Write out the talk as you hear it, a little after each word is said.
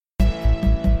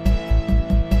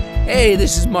Hey,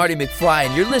 this is Marty McFly,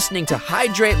 and you're listening to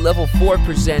Hydrate Level 4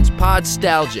 Presents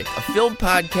Podstalgic, a film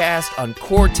podcast on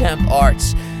Core Temp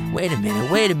Arts. Wait a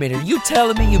minute. Are you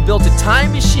telling me you built a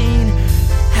time machine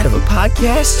out of a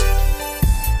podcast?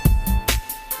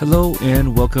 Hello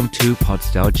and welcome to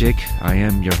Podstalgic. I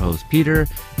am your host, Peter,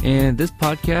 and this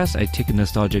podcast, I take a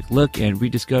nostalgic look and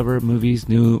rediscover movies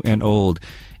new and old.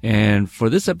 And for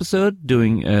this episode,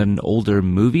 doing an older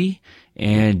movie,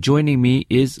 and joining me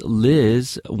is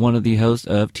Liz, one of the hosts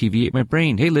of TV Ate My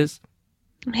Brain. Hey, Liz.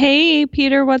 Hey,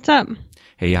 Peter, what's up?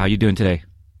 Hey, how you doing today?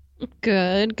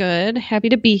 Good. Happy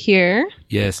to be here.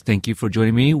 Yes, thank you for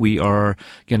joining me. We are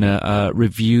going to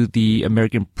review The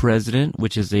American President,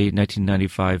 which is a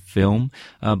 1995 film.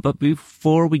 But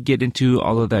before we get into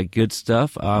all of that good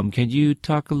stuff, can you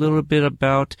talk a little bit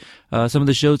about some of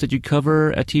the shows that you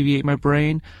cover at TV Ate My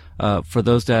Brain? For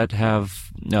those that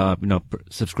have,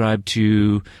 subscribed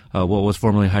to what was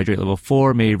formerly Hydrate Level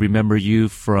 4, may remember you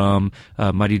from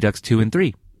Mighty Ducks 2 and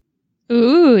 3.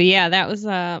 Ooh, yeah, that was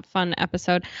a fun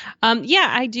episode.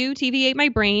 I do TV Ate My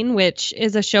Brain, which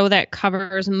is a show that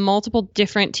covers multiple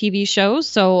different TV shows.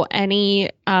 So any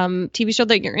TV show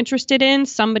that you're interested in,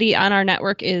 somebody on our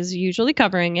network is usually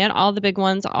covering it. All the big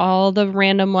ones, all the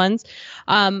random ones.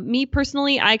 Me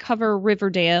personally, I cover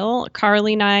Riverdale.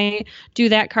 Carly and I do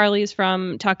that. Carly is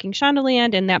from Talking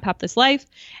Shondaland and That Pop This Life.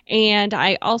 And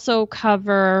I also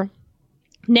cover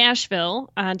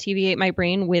Nashville on TV Ate My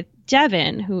Brain with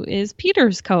Devin, who is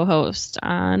Peter's co-host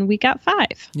on We Got 5.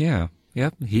 Yeah.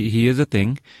 He is a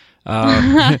thing.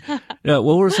 What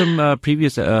were some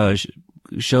previous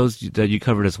shows that you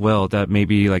covered as well that may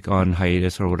be like on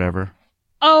hiatus or whatever?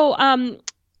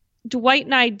 Dwight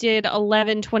and I did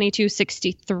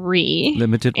 11/22/63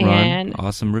 limited run,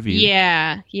 awesome review.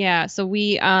 Yeah. So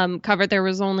we covered. There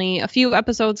was only a few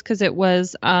episodes because it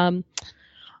was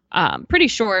pretty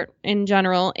short in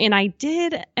general. And I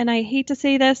hate to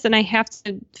say this, and I have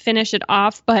to finish it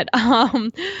off, but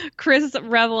Chris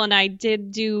Revel and I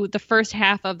did do the first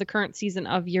half of the current season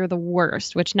of You're the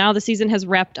Worst, which now the season has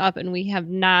wrapped up, and we have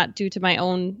not, due to my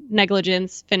own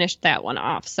negligence, finished that one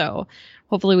off. So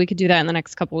hopefully we could do that in the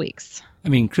next couple weeks. I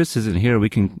mean, Chris isn't here. We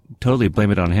can totally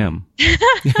blame it on him.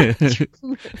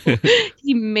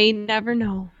 He may never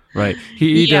know. Right.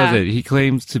 He does it. He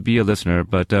claims to be a listener,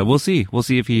 but we'll see. We'll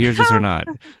see if he hears this or not.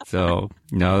 So,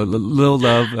 little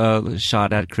love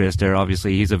shot at Chris there.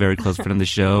 Obviously, he's a very close friend of the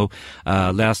show.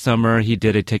 Last summer, he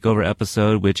did a takeover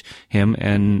episode, which him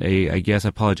and I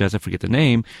apologize, I forget the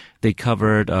name. They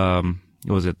covered,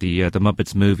 what was it? The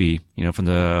Muppets movie, from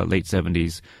the late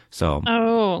 70s. So.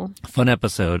 Oh. Fun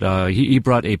episode. He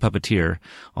brought a puppeteer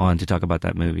on to talk about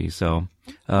that movie. So.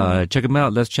 Check him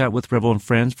out. Let's chat with Rebel and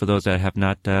Friends for those that have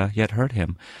not yet heard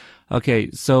him. Okay,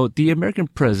 so The American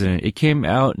President, it came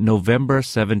out November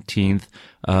 17th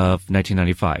of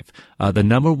 1995. The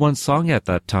number one song at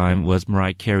that time was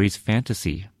Mariah Carey's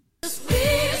Fantasy.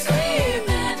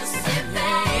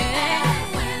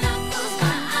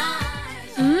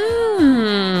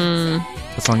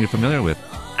 A song you're familiar with.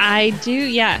 I do,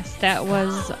 yes. That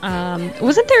was,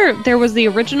 wasn't there was the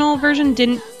original version,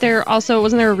 wasn't there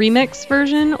a remix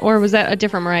version, or was that a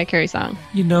different Mariah Carey song?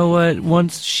 You know what?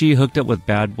 Once she hooked up with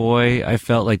Bad Boy, I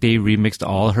felt like they remixed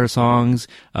all her songs.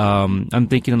 I'm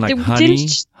thinking like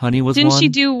Honey was one. Didn't she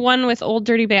do one with Old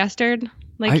Dirty Bastard?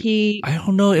 I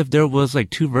don't know if there was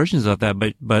like two versions of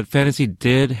that, but Fantasy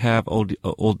did have old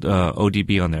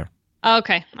ODB on there.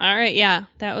 Okay. All right. Yeah.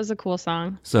 That was a cool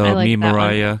song. So me and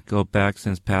Mariah go back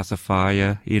since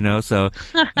Pacifier, so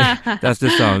that's the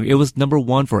song. It was number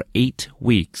one for 8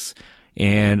 weeks.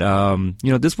 And,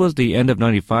 this was the end of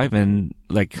 95, and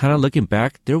like kind of looking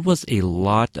back, there was a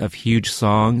lot of huge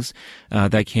songs,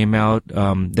 that came out,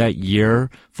 that year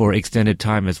for extended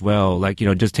time as well. Like,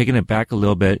 just taking it back a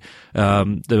little bit,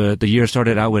 the year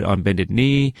started out with On Bended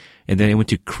Knee, and then it went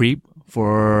to Creep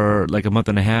for like a month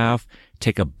and a half.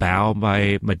 Take a Bow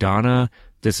by Madonna.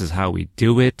 This Is How We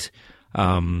Do It.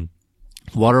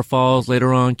 Waterfalls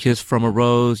later on. Kiss from a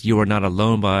Rose. You Are Not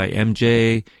Alone by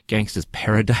MJ. Gangsta's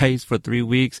Paradise for 3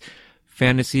 weeks.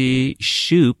 Fantasy,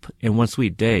 Shoop, and One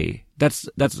Sweet Day. That's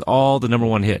all the number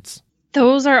one hits.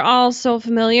 Those are all so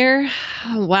familiar.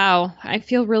 Wow. I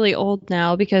feel really old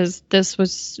now because this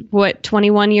was,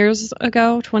 21 years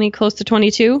ago? Close to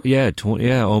 22? Yeah,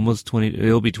 almost 20.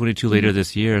 It'll be 22 later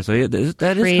this year. So that is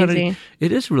crazy.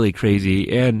 It is really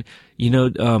crazy. And,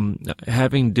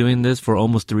 having doing this for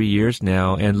almost 3 years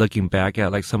now and looking back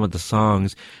at like some of the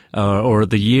songs, or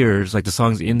the years, like the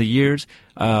songs in the years,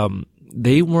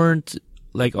 they weren't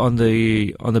like on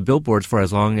the billboards for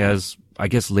as long as, I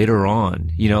guess, later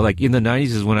on, like in the 90s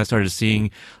is when I started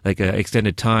seeing like an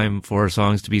extended time for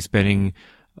songs to be spending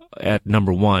at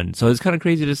number one. So it's kind of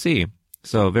crazy to see.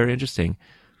 So very interesting.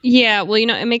 Yeah, well,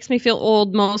 it makes me feel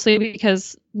old mostly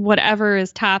because whatever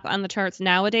is top on the charts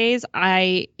nowadays,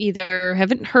 I either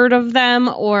haven't heard of them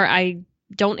or I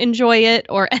don't enjoy it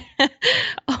or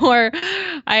or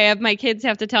my kids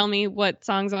have to tell me what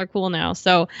songs are cool now.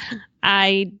 So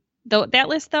that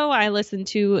list though, I listened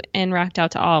to and rocked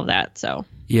out to all of that. So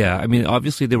yeah, I mean,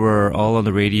 obviously they were all on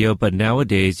the radio, but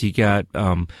nowadays you got,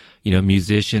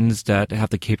 musicians that have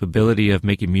the capability of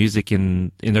making music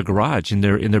in their garage, in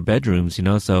their bedrooms,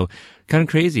 so kind of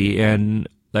crazy. And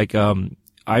like,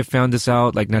 I found this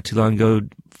out like not too long ago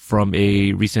from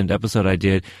a recent episode I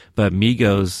did, but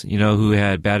Migos, who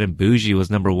had Bad and Bougie was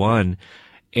number one.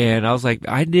 And I was like,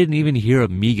 I didn't even hear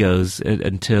of Migos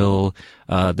until,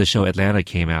 the show Atlanta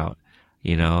came out.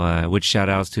 Which shout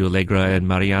outs to Allegra and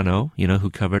Mariano, who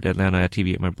covered Atlanta at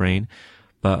TV at My Brain.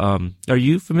 But, are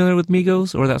you familiar with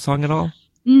Migos or that song at all?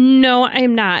 No,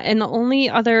 I'm not. And the only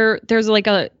other,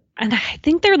 and I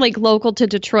think they're like local to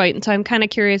Detroit. And so I'm kind of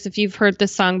curious if you've heard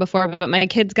this song before, but my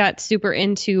kids got super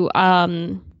into,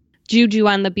 Juju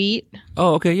on the Beat.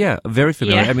 Oh, okay. Yeah. Very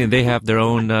familiar. Yeah. I mean, they have their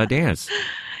own, dance.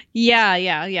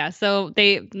 Yeah. So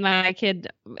my kid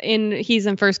he's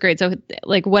in first grade. So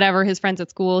like whatever his friends at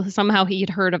school, somehow he'd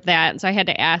heard of that. And so I had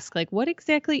to ask like, what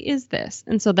exactly is this?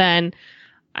 And so then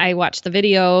I watched the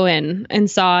video and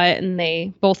saw it,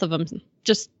 and both of them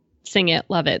just sing it,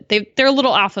 love it. They're a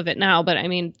little off of it now, but I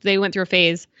mean, they went through a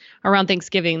phase around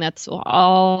Thanksgiving. That's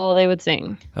all they would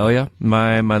sing. Oh yeah.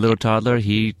 My little toddler,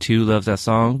 he too loves that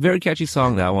song. Very catchy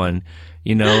song, that one.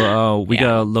 We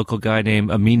got a local guy named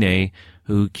Amine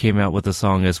who came out with a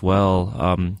song as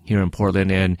well, here in Portland,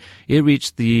 and it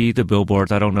reached the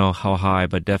billboards. I don't know how high,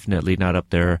 but definitely not up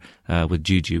there, with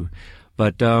Juju.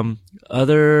 But,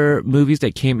 other movies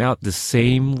that came out the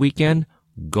same weekend,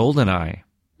 GoldenEye.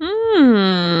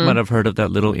 Might have heard of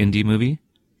that little indie movie.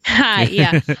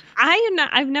 Yeah.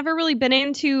 I've never really been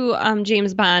into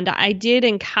James Bond. I did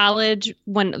in college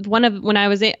when I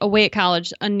was away at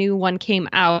college, a new one came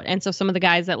out, and so some of the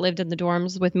guys that lived in the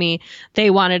dorms with me, they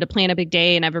wanted to plan a big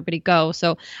day and everybody go.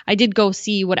 So I did go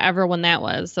see whatever one that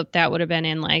was. So that would have been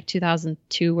in like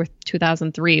 2002 or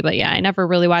 2003. But yeah, I never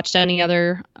really watched any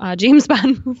other James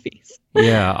Bond movies.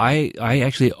 Yeah, I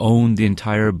actually owned the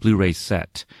entire Blu-ray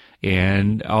set.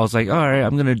 And I was like, all right,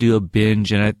 I'm going to do a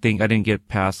binge. And I think I didn't get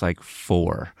past like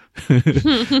 4. I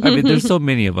mean, there's so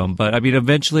many of them, but I mean,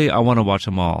 eventually I want to watch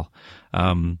them all.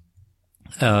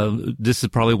 This is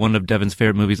probably one of Devin's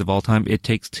favorite movies of all time. It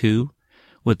Takes Two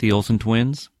with the Olsen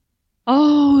twins.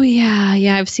 Oh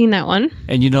yeah. I've seen that one.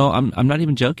 And I'm not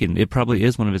even joking. It probably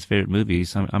is one of his favorite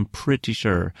movies. I'm pretty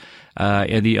sure.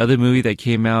 And the other movie that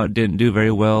came out didn't do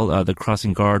very well. The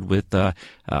Crossing Guard with,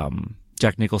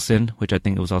 Jack Nicholson, which I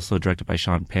think was also directed by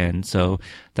Sean Penn. So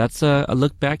that's a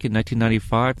look back in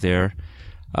 1995 there.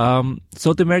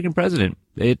 So The American President.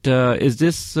 Is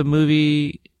this a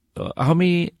movie?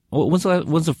 When's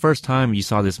the first time you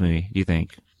saw this movie, do you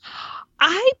think?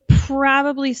 I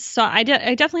probably I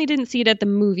definitely didn't see it at the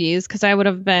movies because I would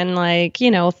have been like,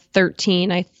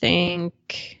 13, I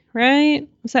think. Right?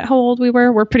 Was that how old we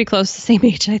were? We're pretty close to the same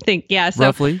age, I think. Yeah. So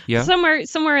roughly, yeah.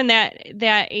 Somewhere in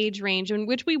that age range, in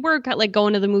which we were like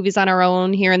going to the movies on our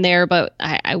own here and there, but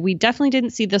we definitely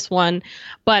didn't see this one.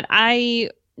 But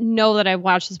I know that I've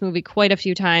watched this movie quite a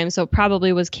few times, so it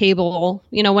probably was cable,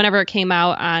 whenever it came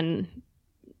out on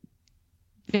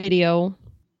video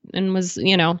and was,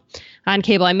 on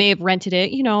cable. I may have rented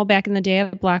it, back in the day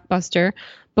at Blockbuster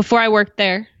before I worked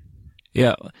there.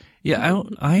 Yeah. Yeah.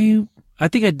 I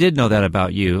think I did know that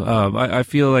about you. I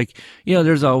feel like,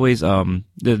 there's always that,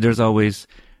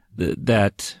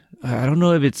 I don't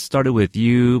know if it started with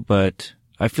you, but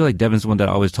I feel like Devin's the one that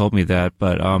always told me that.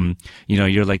 But,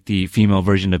 you're like the female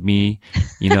version of me,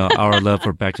 our love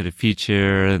for Back to the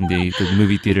Future and the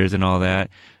movie theaters and all that.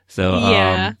 So,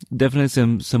 yeah. Definitely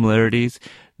some similarities.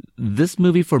 This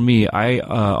movie for me, I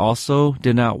also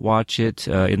did not watch it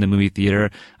in the movie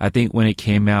theater. I think when it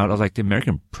came out, I was like, The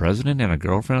American President and a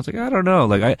Girlfriend? I was like, I don't know.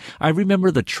 Like, I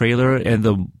remember the trailer, and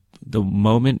the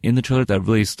moment in the trailer that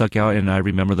really stuck out and I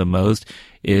remember the most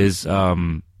is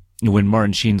when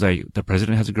Martin Sheen's like, the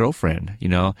president has a girlfriend,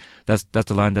 That's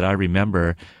the line that I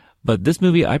remember. But this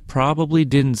movie I probably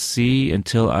didn't see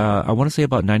until I want to say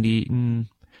about 90,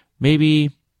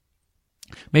 maybe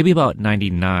about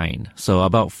 99. So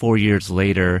about 4 years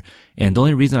later. And the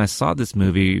only reason I saw this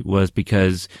movie was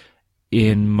because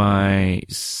in my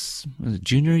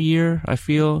junior year,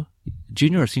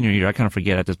 junior or senior year, I kind of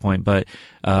forget at this point, but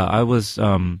I was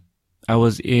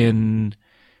in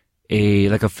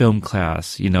like a film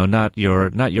class, not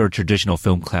your traditional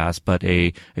film class, but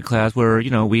a class where,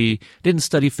 we didn't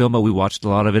study film, but we watched a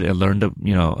lot of it and learned,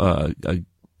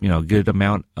 a good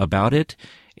amount about it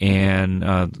and,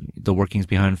 the workings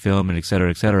behind film and et cetera,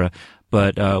 et cetera.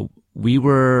 But, we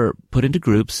were put into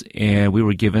groups and we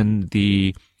were given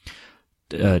the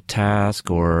task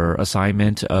or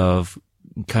assignment of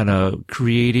kind of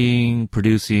creating,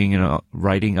 producing, and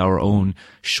writing our own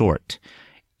short.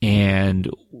 And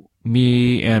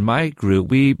me and my group,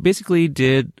 we basically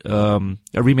did a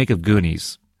remake of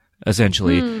Goonies,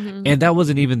 essentially. Mm-hmm. And that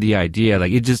wasn't even the idea.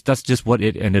 Like that's just what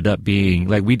it ended up being.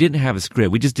 Like we didn't have a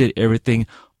script. We just did everything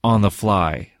on the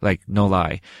fly, like no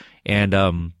lie. And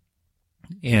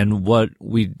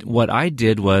what I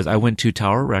did was I went to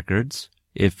Tower Records,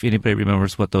 if anybody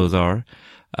remembers what those are.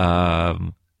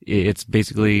 It's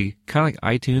basically kind of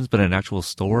like iTunes, but an actual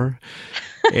store.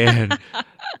 And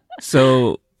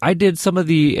so I did some of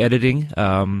the editing,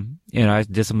 and I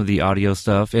did some of the audio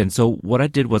stuff. And so what I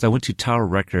did was I went to Tower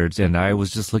Records and I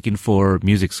was just looking for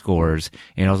music scores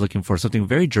and I was looking for something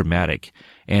very dramatic.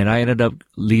 And I ended up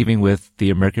leaving with The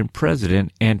American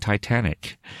President and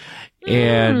Titanic.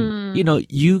 And,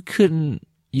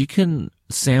 you can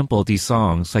sample these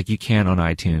songs like you can on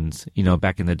iTunes,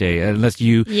 back in the day, unless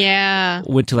you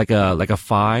went to like a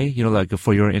Fi, like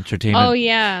for your entertainment. Oh,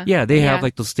 yeah. Yeah, they have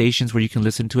like those stations where you can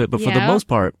listen to it. But for the most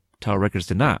part, Tower Records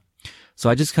did not. So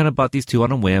I just kind of bought these two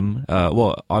on a whim.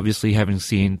 Obviously having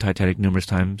seen Titanic numerous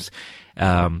times.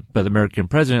 But American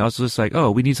President, I was just like, oh,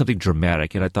 we need something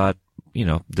dramatic. And I thought,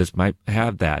 this might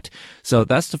have that. So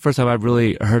that's the first time I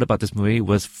really heard about this movie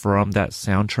was from that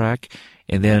soundtrack.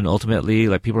 And then ultimately,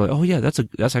 like people were like, oh yeah, that's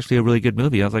actually a really good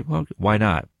movie. I was like, well, why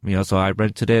not? So I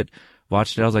rented it,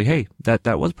 watched it. I was like, hey,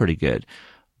 that was pretty good.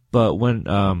 But when,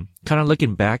 kind of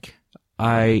looking back,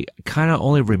 I kind of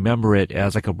only remember it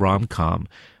as like a rom-com.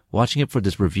 Watching it for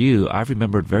this review, I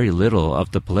remembered very little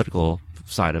of the political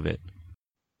side of it.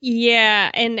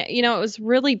 Yeah. And, it was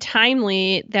really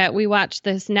timely that we watched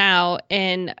this now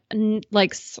and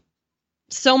like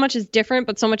so much is different,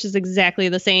 but so much is exactly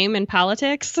the same in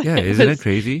politics. Yeah. Isn't it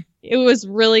crazy? It was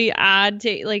really odd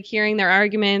to like hearing their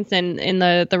arguments and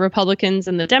the Republicans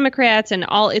and the Democrats and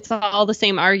it's all the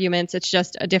same arguments. It's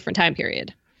just a different time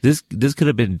period. This could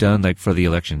have been done like for the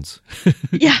elections.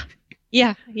 Yeah.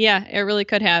 It really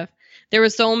could have. There were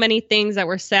so many things that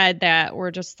were said that were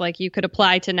just like you could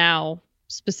apply to now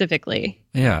specifically.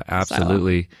 Yeah,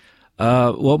 absolutely.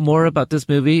 Well, more about this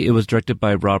movie. It was directed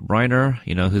by Rob Reiner,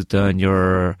 who's done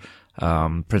your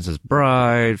Princess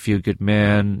Bride, Few Good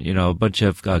Men, a bunch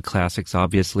of classics,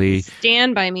 obviously.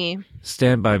 Stand By Me.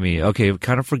 Okay,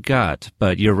 kind of forgot,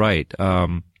 but you're right.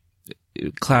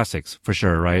 Classics for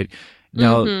sure, right?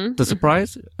 Now, the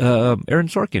surprise, Aaron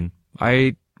Sorkin.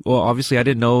 Obviously I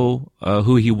didn't know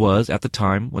who he was at the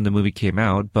time when the movie came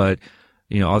out, but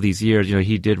all these years,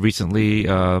 he did recently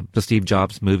the Steve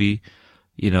Jobs movie,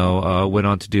 went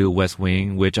on to do West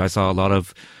Wing, which I saw a lot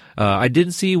of. I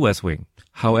didn't see West Wing.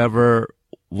 However,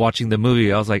 watching the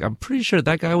movie, I was like, I'm pretty sure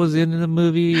that guy was in the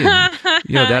movie. And,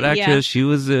 that actress, she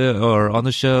was or on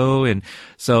the show. And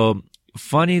so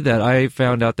funny that I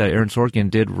found out that Aaron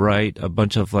Sorkin did write a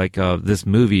bunch of like this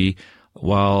movie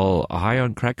while high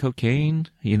on crack cocaine.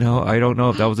 I don't know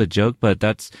if that was a joke, but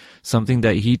that's something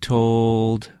that he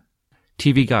told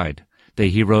TV Guide, that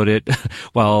he wrote it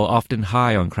while often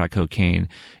high on crack cocaine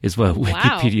is what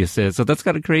Wikipedia says. So that's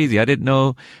kind of crazy. I didn't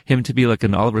know him to be like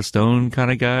an Oliver Stone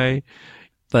kind of guy.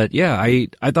 But yeah, I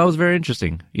thought it was very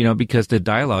interesting, because the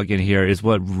dialogue in here is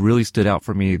what really stood out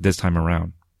for me this time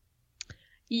around.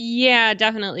 Yeah,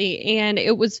 definitely. And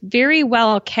it was very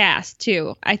well cast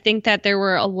too. I think that there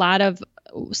were a lot of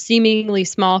seemingly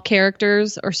small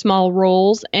characters or small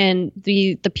roles, and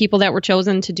the people that were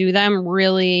chosen to do them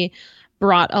really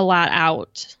brought a lot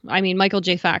out. I mean, Michael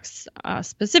J. Fox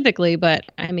specifically, but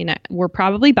I mean, we're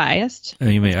probably biased.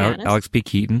 You mean Alex P.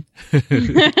 Keaton?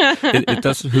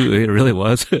 That's who it really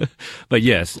was. But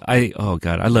yes, I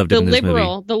loved him in this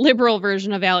movie. The liberal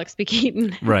version of Alex P.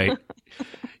 Keaton. Right.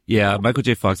 Yeah, Michael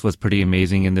J. Fox was pretty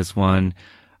amazing in this one.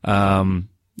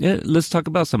 Let's talk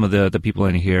about some of the people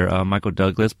in here. Michael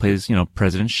Douglas plays,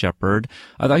 President Shepard.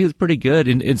 I thought he was pretty good.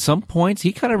 In some points,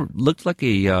 he kind of looked like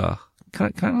a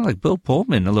kind of like Bill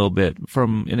Pullman a little bit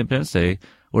from Independence Day.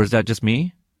 Or is that just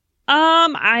me?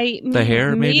 The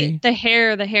hair, maybe? The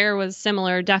hair was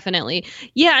similar, definitely.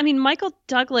 Yeah, I mean, Michael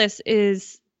Douglas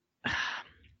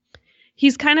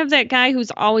he's kind of that guy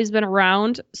who's always been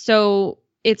around. So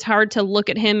it's hard to look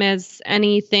at him as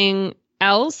anything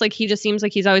else. Like he just seems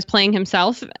like he's always playing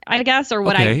himself, I guess, or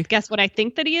what Okay. what I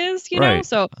think that he is, you know? Right.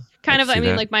 So kind of, see I mean,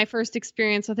 that. like my first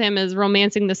experience with him is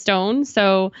Romancing the Stone.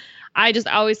 So I just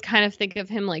always kind of think of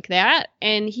him like that.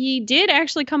 And he did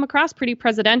actually come across pretty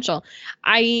presidential.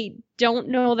 I don't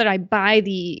know that I buy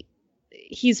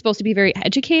he's supposed to be very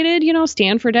educated, you know,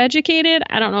 Stanford educated.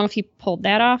 I don't know if he pulled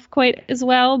that off quite as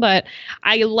well, but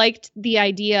I liked the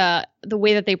idea, the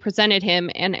way that they presented him,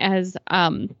 and as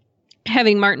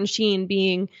having Martin Sheen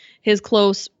being his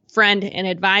close friend and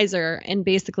advisor, and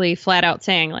basically flat out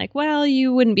saying like, well,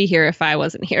 you wouldn't be here if I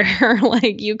wasn't here.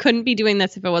 Like you couldn't be doing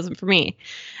this if it wasn't for me.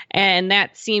 And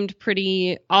that seemed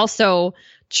pretty also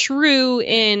true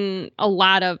in a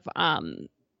lot of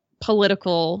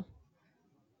political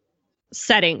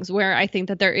settings, where I think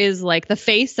that there is like the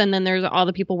face, and then there's all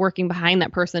the people working behind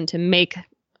that person to make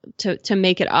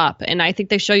it up. And I think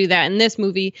they show you that in this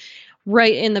movie,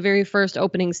 right in the very first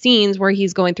opening scenes where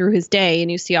he's going through his day, and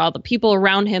you see all the people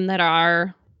around him that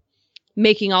are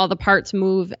making all the parts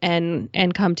move and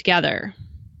come together.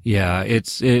 Yeah,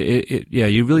 yeah,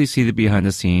 you really see the behind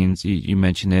the scenes. You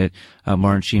mentioned it.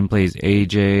 Martin Sheen plays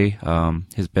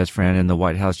AJ, his best friend and the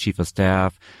White House chief of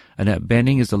staff. Annette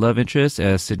Bening is the love interest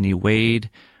as Sidney Wade.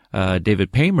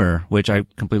 David Paymer, which I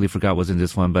completely forgot was in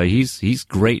this one, but he's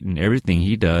great in everything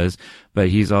he does. But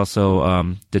he's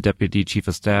also the deputy chief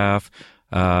of staff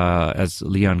as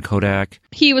Leon Kodak.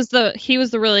 He was the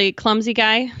really clumsy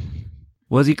guy.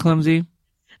 Was he clumsy?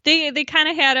 They kind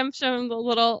of had him show him a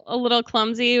little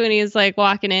clumsy when he's like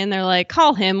walking in. They're like,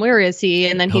 call him, where is he?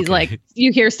 And then he's Okay. like,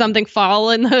 you hear something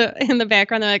fall in the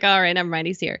background. They're like, all right, never mind,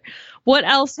 he's here. What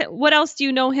else do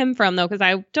you know him from though? Because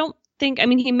I don't think, I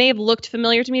mean, he may have looked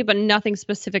familiar to me, but nothing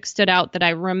specific stood out that I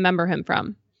remember him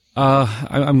from.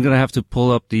 I'm gonna have to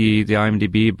pull up the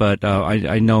IMDb, but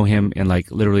I know him in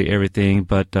like literally everything.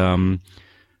 But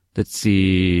let's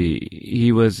see,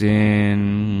 he was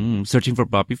in Searching for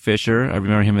Bobby Fischer. I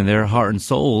remember him in there. Heart and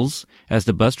Souls as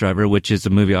the bus driver, which is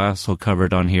a movie I also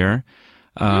covered on here.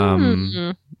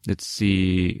 Let's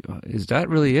see, is that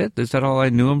really it? Is that all I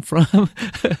knew him from?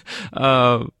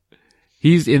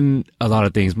 He's in a lot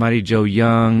of things. Mighty Joe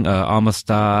Young,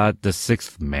 Amistad, The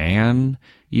Sixth Man,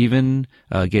 even,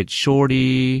 Get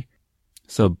Shorty.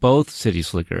 So both City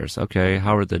Slickers. Okay.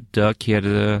 Howard the Duck, he had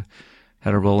a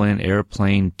role in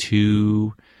Airplane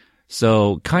 2.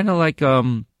 So kind of like,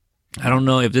 I don't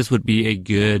know if this would be a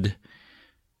good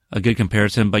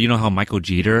comparison, but you know how Michael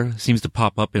Jeter seems to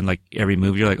pop up in like every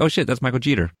movie. You're like, oh shit, that's Michael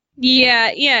Jeter.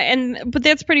 Yeah. But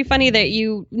that's pretty funny that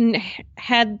you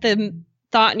had the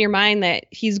thought in your mind that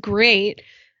he's great,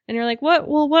 and you're like,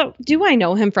 what do I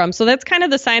know him from? So that's kind of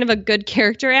the sign of a good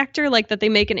character actor, like that they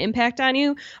make an impact on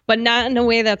you, but not in a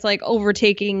way that's like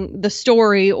overtaking the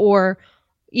story or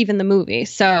even the movie.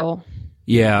 So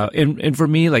yeah, and for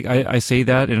me, like I say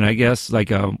that, and I guess like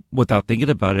without thinking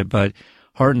about it, but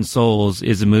Heart and Souls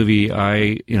is a movie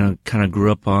I kind of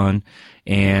grew up on,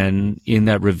 and in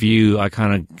that review I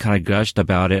kind of gushed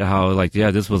about it, how like,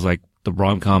 yeah, this was like the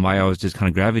rom-com I always just kind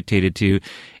of gravitated to.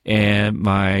 And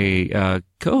my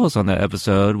co-host on that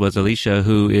episode was Alicia,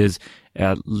 who is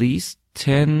at least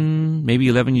 10, maybe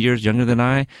 11 years younger than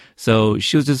I. So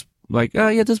she was just like, oh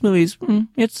yeah, this movie's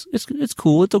it's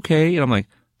cool, it's okay. And I'm like,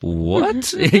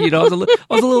 what? I was a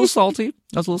little salty.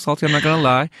 I'm not gonna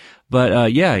lie.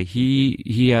 But yeah,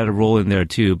 he had a role in there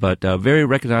too. But very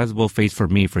recognizable face for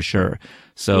me for sure.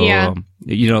 So yeah.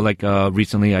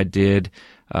 Recently I did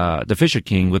The Fisher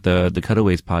King with the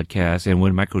Cutaways podcast, and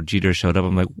when Michael Jeter showed up,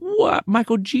 I'm like, what?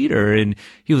 Michael Jeter? And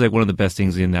he was like one of the best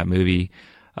things in that movie.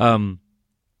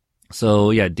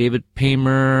 So yeah, David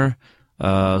Paymer.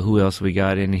 Who else we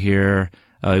got in here?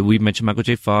 We mentioned Michael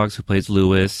J. Fox, who plays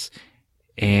Lewis.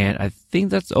 And I think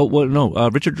that's,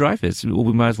 Richard Dreyfuss.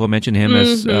 We might as well mention him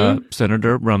as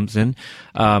Senator Rumsen.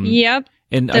 Yep.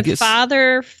 And the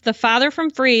father from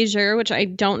Frasier, which I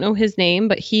don't know his name,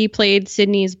 but he played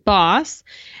Sydney's boss,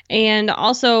 and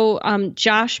also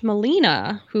Josh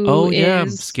Malina, who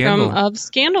is of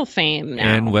Scandal fame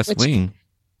now, and West Wing.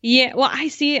 Yeah, well, I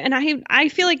see, and I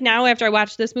feel like now after I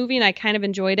watched this movie and I kind of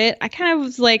enjoyed it, I kind of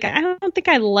was like, I don't think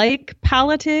I like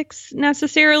politics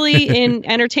necessarily in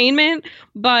entertainment,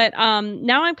 but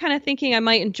now I'm kind of thinking I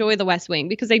might enjoy The West Wing,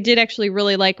 because I did actually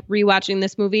really like rewatching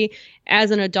this movie as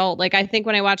an adult. Like, I think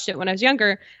when I watched it when I was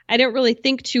younger, I didn't really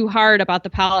think too hard about the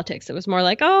politics. It was more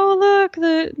like, oh, look,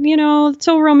 it's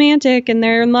so romantic and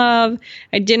they're in love.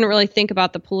 I didn't really think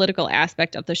about the political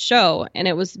aspect of the show, and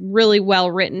it was really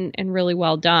well written and really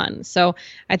well done. So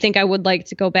I think I would like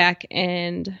to go back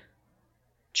and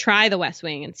try The West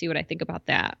Wing and see what I think about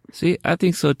that. See, I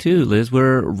think so too, Liz.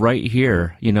 We're right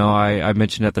here. You know, I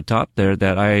mentioned at the top there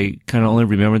that I kind of only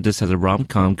remembered this as a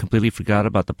rom-com, completely forgot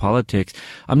about the politics.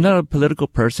 I'm not a political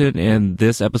person, and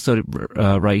this episode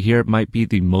right here might be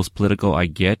the most political I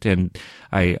get, and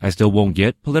I still won't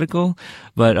get political.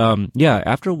 But yeah,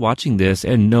 after watching this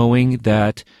and knowing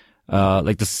that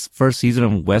like the first season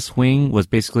of West Wing was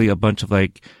basically a bunch of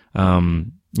like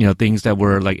you know, things that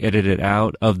were like edited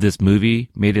out of this movie,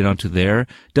 made it onto there,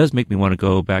 does make me want to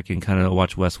go back and kind of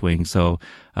watch West Wing. So,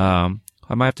 I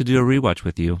might have to do a rewatch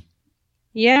with you.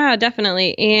 Yeah,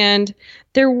 definitely. And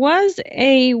there was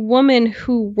a woman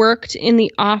who worked in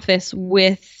the office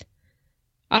with,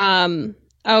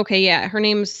 okay, yeah, her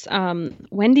name's,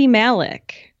 Wendy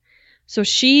Malick. So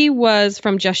she was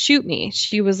from Just Shoot Me.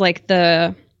 She was like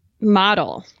the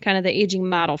model, kind of the aging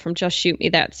model from Just Shoot Me,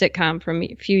 that sitcom from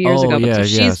a few years ago. Yeah, but so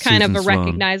she's kind of a Susan Sloan.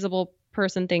 recognizable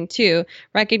person thing too,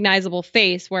 recognizable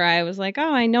face, where I was like,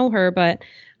 oh, I know her, but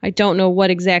I don't know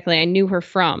what exactly I knew her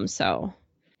from. So,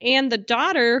 and the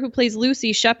daughter who plays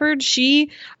Lucy Shepherd, she,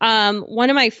 one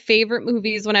of my favorite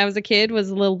movies when I was a kid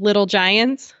was Little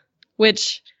Giants,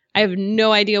 which I have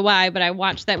no idea why, but I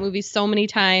watched that movie so many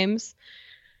times.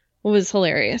 It was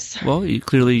hilarious. Well,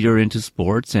 clearly you're into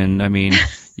sports, and I mean,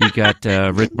 you got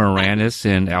Rick Moranis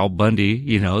and Al Bundy,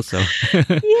 you know, so. Yeah,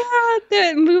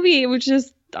 the movie was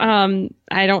just, I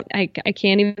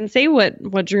can't even say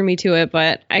what drew me to it,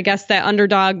 but I guess that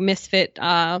underdog misfit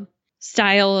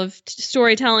style of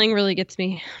storytelling really gets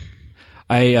me.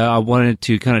 I wanted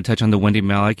to kind of touch on the Wendy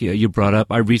Malick you brought up.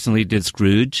 I recently did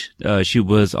Scrooge. She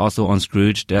was also on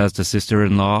Scrooged as the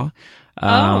sister-in-law.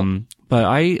 But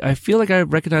I feel like I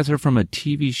recognize her from a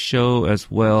TV show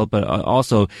as well, but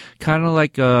also kind of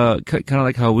like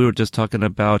how we were just talking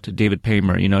about David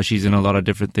Paymer. You know, she's in a lot of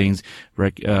different things,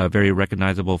 very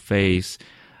recognizable face.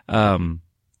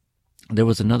 There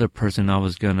was another person I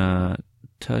was gonna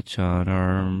touch on,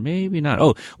 or maybe not.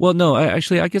 Oh, well, no, I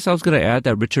guess I was gonna add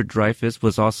that Richard Dreyfuss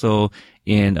was also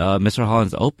in Mr.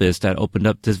 Holland's Opus that opened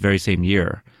up this very same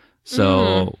year.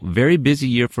 So very busy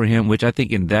year for him, which I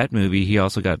think in that movie, he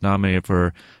also got nominated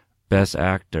for Best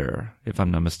Actor, if I'm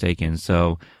not mistaken.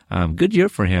 So, good year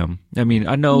for him. I mean,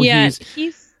 I know he's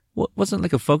wasn't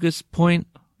like a focus point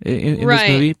in this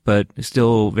movie, but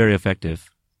still very effective.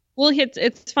 Well,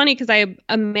 it's funny because I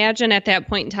imagine at that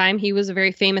point in time, he was a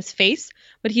very famous face,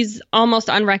 but he's almost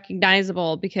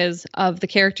unrecognizable because of the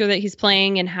character that he's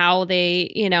playing and how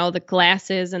they, you know, the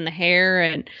glasses and the hair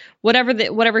and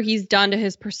whatever he's done to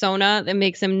his persona that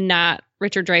makes him not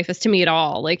Richard Dreyfuss to me at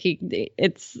all. Like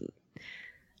it's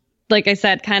like I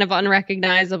said, kind of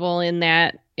unrecognizable in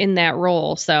that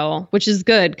role. So, which is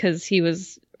good because he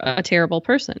was a terrible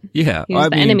person. Yeah, he was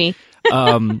the enemy.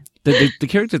 The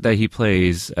character that he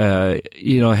plays,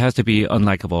 you know, has to be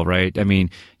unlikable, right? I mean,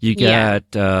 you got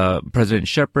President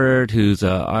Shepard, who's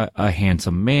a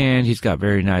handsome man. He's got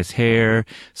very nice hair.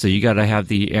 So you got to have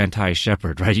the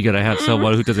anti-Shepard, right? You got to have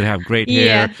someone who doesn't have great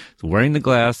hair, wearing the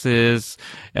glasses.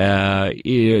 I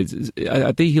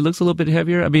think he looks a little bit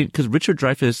heavier. I mean, because Richard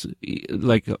Dreyfuss,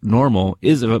 like normal,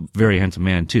 is a very handsome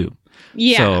man too.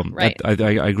 Yeah, so right. I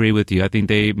agree with you. I think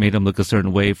they made him look a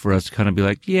certain way for us to kind of be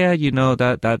like, yeah, you know,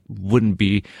 that wouldn't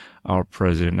be our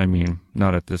president. I mean,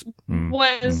 not at this.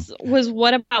 Was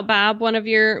What About Bob one of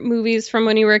your movies from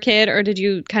when you were a kid, or did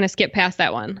you kind of skip past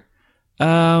that one?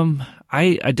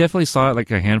 I definitely saw it like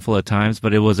a handful of times,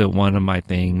 but it wasn't one of my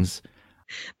things.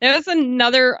 There was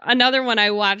another one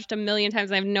I watched a million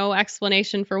times. I have no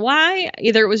explanation for why.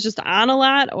 Either it was just on a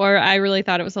lot, or I really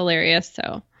thought it was hilarious.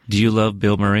 So, do you love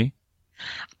Bill Murray?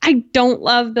 I don't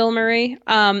love Bill Murray.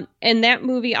 And that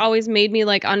movie always made me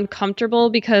like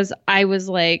uncomfortable because I was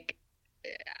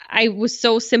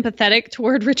so sympathetic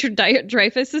toward Richard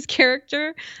Dreyfuss's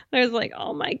character. I was like,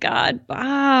 oh my God,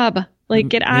 Bob, like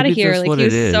get out of here. Like he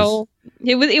was so,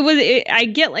 I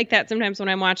get like that sometimes when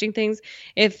I'm watching things.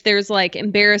 If there's like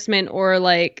embarrassment or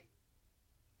like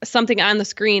something on the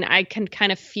screen, I can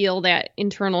kind of feel that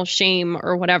internal shame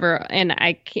or whatever, and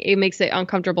it makes it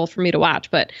uncomfortable for me to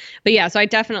watch. But yeah, so I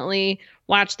definitely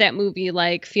watched that movie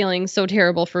like feeling so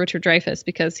terrible for Richard Dreyfuss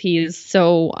because he is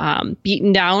so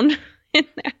beaten down in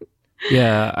that.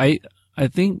 Yeah, I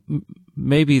think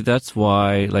maybe that's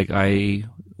why like I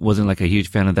wasn't like a huge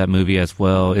fan of that movie as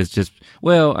well. It's just,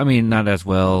 well, I mean, not as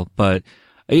well, but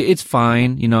it's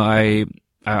fine. You know,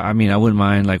 I mean, I wouldn't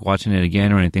mind like watching it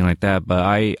again or anything like that, but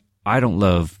I don't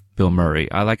love Bill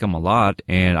Murray. I like him a lot,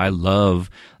 and I love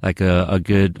like a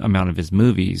good amount of his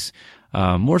movies.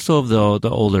 More so of the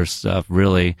older stuff,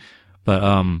 really. But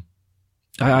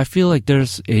I feel like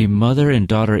there's a mother and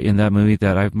daughter in that movie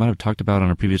that I might have talked about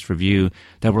on a previous review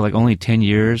that were like only 10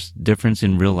 years difference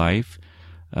in real life.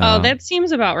 That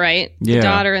seems about right. Yeah. The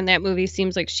daughter in that movie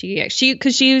seems like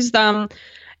because she's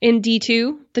in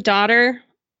D2. The daughter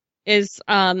is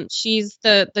she's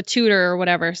the tutor or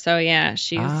whatever. So yeah,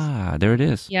 she's there it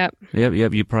is. Yep.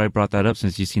 You probably brought that up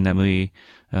since you've seen that movie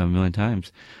a million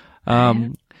times.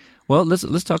 Well,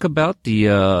 let's talk about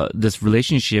the this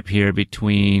relationship here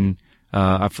between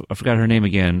I forgot her name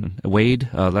again. Wade,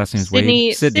 last name is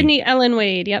Wade. Sydney Ellen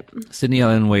Wade. Yep. Sydney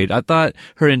Ellen Wade. I thought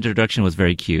her introduction was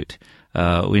very cute.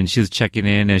 When she was checking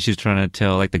in and she was trying to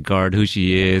tell like the guard who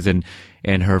she is, and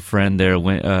her friend there,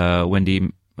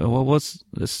 Wendy. What was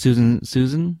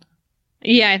Susan?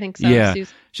 Yeah, I think so. Yeah.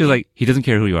 Susan. She was like, he doesn't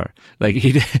care who you are. Like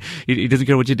he doesn't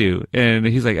care what you do. And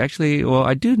he's like, actually, well,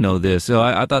 I do know this. So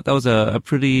I thought that was a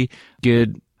pretty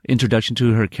good introduction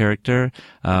to her character.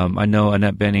 I know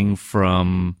Annette Bening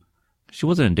from, she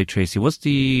wasn't in Dick Tracy. What's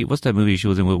that movie she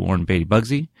was in with Warren Beatty?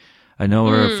 Bugsy? I know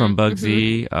her from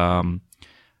Bugsy. Mm-hmm.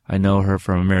 I know her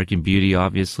from American Beauty,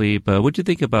 obviously. But what do you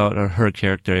think about her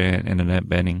character and Annette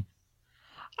Bening?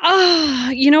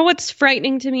 You know what's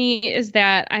frightening to me is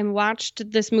that I watched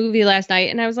this movie last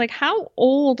night and I was like, how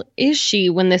old is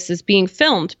she when this is being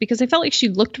filmed? Because I felt like she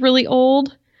looked really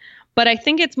old, but I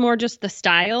think it's more just the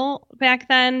style back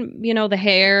then, you know, the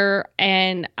hair.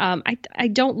 And I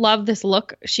don't love this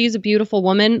look. She's a beautiful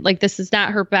woman. Like, this is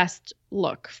not her best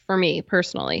look for me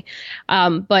personally.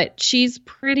 But she's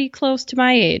pretty close to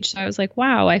my age. So I was like,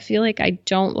 wow, I feel like I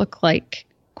don't look like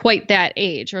quite that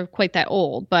age or quite that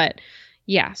old, but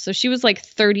yeah, so she was like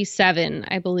 37,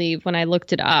 I believe, when I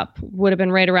looked it up. Would have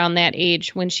been right around that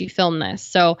age when she filmed this.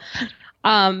 So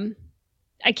I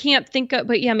can't think of,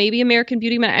 but yeah, maybe American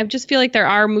Beauty. I just feel like there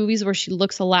are movies where she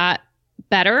looks a lot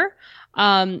better.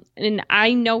 And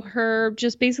I know her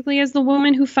just basically as the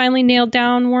woman who finally nailed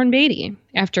down Warren Beatty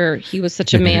after he was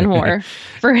such a man whore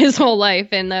for his whole life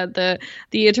and the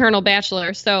Eternal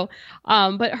Bachelor. So,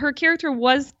 but her character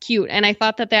was cute. And I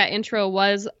thought that intro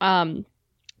was,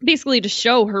 basically to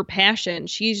show her passion.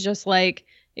 She's just like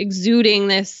exuding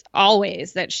this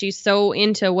always, that she's so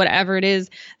into whatever it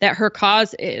is that her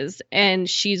cause is, and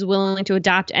she's willing to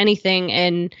adopt anything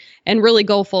and really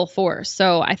go full force.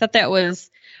 So I thought that was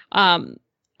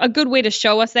a good way to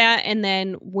show us that. And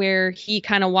then where he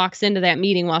kind of walks into that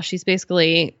meeting while she's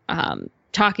basically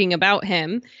talking about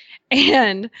him.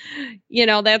 And, you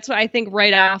know, that's what I think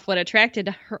right off what attracted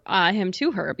her, him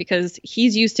to her, because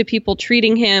he's used to people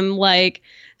treating him like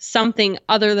something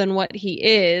other than what he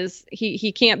is.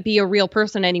 He can't be a real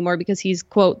person anymore because he's,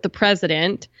 quote, the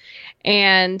president.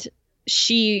 And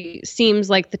she seems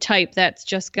like the type that's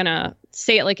just going to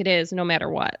say it like it is no matter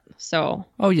what. So.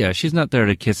 Oh, yeah. She's not there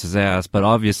to kiss his ass, but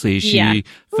obviously she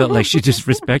felt like she just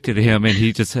respected him and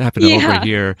he just happened to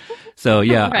overhear. So,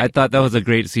 yeah, right. I thought that was a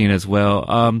great scene as well.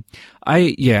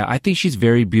 I think she's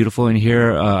very beautiful in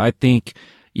here. I think,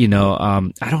 you know,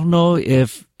 I don't know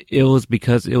if it was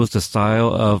because it was the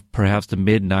style of perhaps the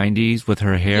mid 90s with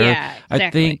her hair. Yeah,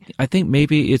 exactly. I think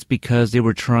maybe it's because they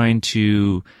were trying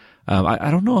to, I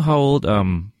don't know how old,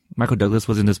 Michael Douglas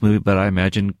was in this movie, but I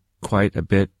imagine quite a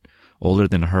bit older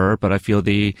than her. But I feel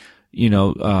they, you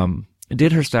know,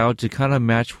 did her style to kind of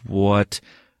match what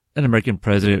an American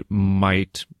president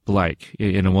might like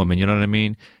in a woman. You know what I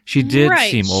mean? She did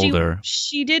seem older.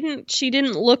 She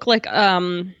didn't look like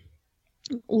a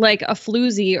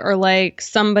floozy or like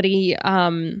somebody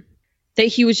that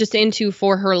he was just into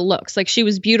for her looks. Like, she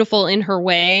was beautiful in her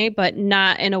way, but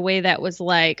not in a way that was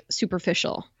like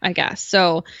superficial, I guess.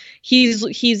 So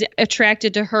he's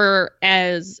attracted to her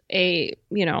as a,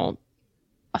 you know,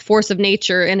 a force of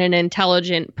nature and an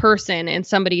intelligent person and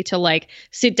somebody to like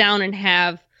sit down and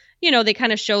have, you know, they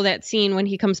kind of show that scene when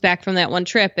he comes back from that one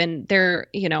trip and they're,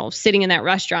 you know, sitting in that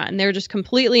restaurant and they're just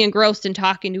completely engrossed in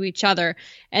talking to each other,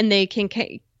 and they can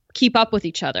keep up with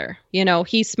each other. You know,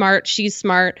 he's smart, she's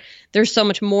smart. There's so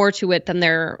much more to it than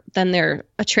their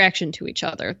attraction to each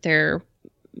other. Their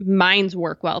minds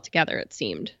work well together, it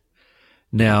seemed.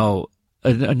 Now,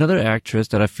 another actress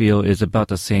that I feel is about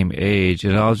the same age,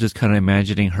 and I was just kind of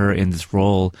imagining her in this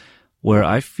role where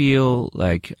I feel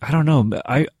like, I don't know,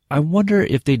 I wonder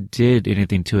if they did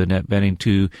anything to Annette Bening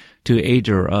to age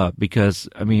her up, because,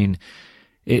 I mean,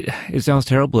 it sounds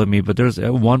terrible to me, but there's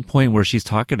at one point where she's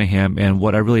talking to him, and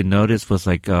what I really noticed was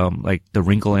like the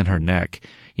wrinkle in her neck,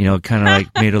 you know, kind of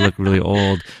like made her look really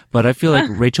old. But I feel like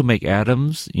Rachel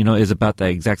McAdams, you know, is about the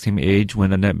exact same age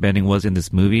when Annette Bening was in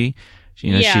this movie.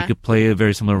 You know, she could play a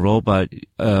very similar role, but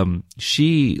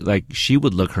she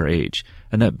would look her age.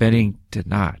 Annette Bening did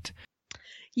not.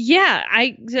 Yeah,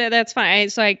 that's fine.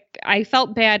 I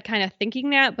felt bad kind of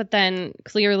thinking that, but then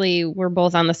clearly we're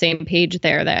both on the same page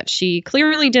there that she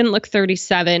clearly didn't look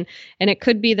 37, and it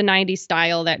could be the 90s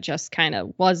style that just kind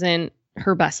of wasn't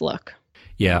her best look.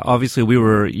 Yeah, obviously we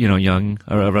were, young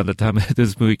around the time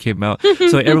this movie came out.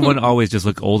 So everyone always just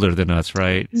looked older than us,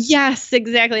 right? Yes,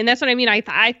 exactly. And that's what I mean. I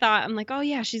thought, I'm like, oh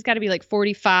yeah, she's got to be like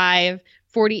 45,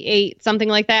 48, something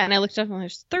like that. And I looked up and I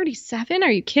was 37.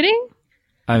 Are you kidding?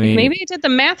 I mean, maybe I did the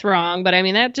math wrong, but I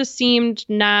mean, that just seemed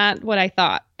not what I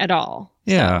thought at all.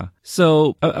 Yeah.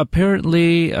 So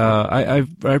apparently,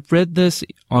 I've read this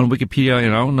on Wikipedia,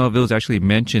 and I don't know if it was actually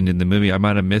mentioned in the movie. I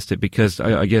might have missed it because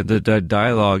again, the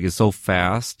dialogue is so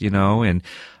fast, and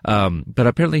but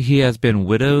apparently he has been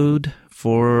widowed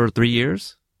for 3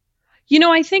 years.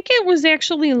 I think it was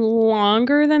actually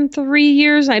longer than 3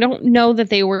 years. I don't know that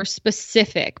they were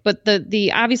specific, but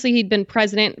the obviously he'd been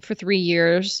president for 3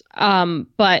 years.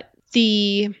 But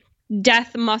the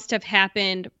death must have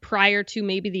happened prior to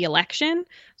maybe the election.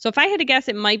 So if I had to guess,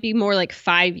 it might be more like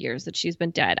 5 years that she's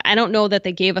been dead. I don't know that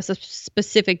they gave us a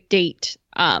specific date.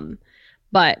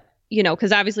 But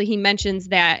because obviously he mentions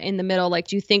that in the middle, like,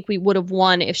 do you think we would have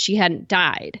won if she hadn't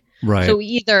died? Right. So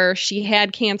either she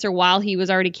had cancer while he was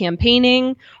already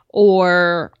campaigning,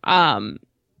 or, died,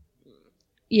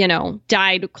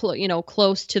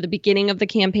 close to the beginning of the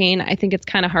campaign. I think it's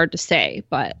kind of hard to say.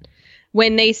 But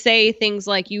when they say things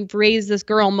like, you've raised this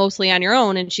girl mostly on your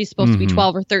own and she's supposed to be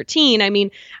 12 or 13, I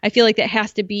mean, I feel like that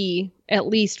has to be at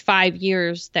least 5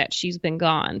 years that she's been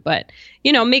gone. But,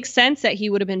 makes sense that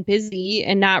he would have been busy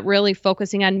and not really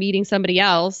focusing on meeting somebody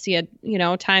else. He had,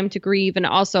 time to grieve, and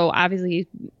also obviously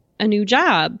a new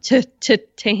job to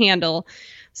handle.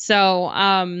 So,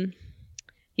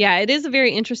 yeah, it is a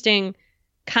very interesting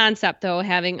concept, though,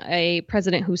 having a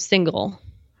president who's single.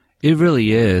 It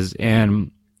really is.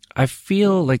 And I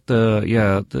feel like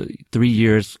the 3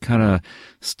 years kind of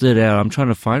stood out. I'm trying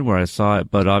to find where I saw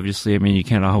it, but obviously, I mean, you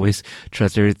can't always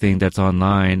trust everything that's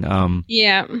online.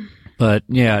 Yeah. But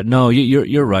yeah, no,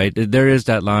 you're right. There is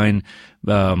that line.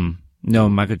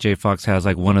 Michael J. Fox has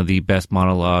like one of the best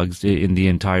monologues in the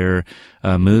entire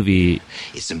movie.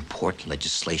 It's important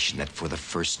legislation that for the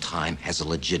first time has a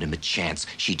legitimate chance.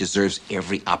 She deserves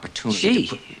every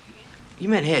opportunity. You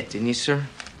meant hit, didn't you, sir?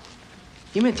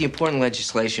 You meant the important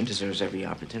legislation deserves every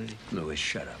opportunity. Louis,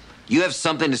 shut up. You have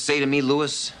something to say to me,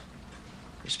 Louis?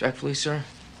 Respectfully, sir,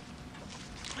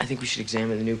 I think we should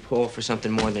examine the new poll for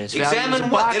something more than its value. Examine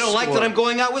what? They don't like that I'm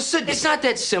going out with Sydney. It's not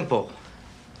that simple.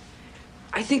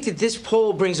 I think that this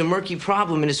poll brings a murky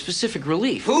problem into specific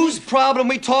relief. Whose problem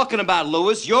we talking about,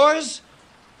 Louis? Yours?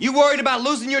 You worried about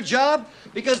losing your job?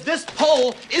 Because this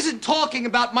poll isn't talking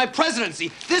about my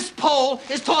presidency. This poll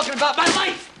is talking about my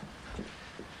life.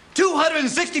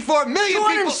 264 million people.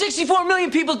 264 million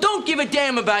people don't give a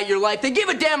damn about your life. They give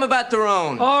a damn about their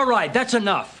own. All right, that's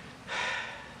enough.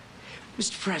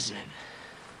 Mr. President,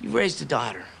 you've raised a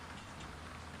daughter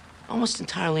almost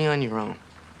entirely on your own.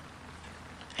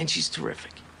 And she's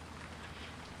terrific.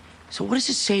 So what does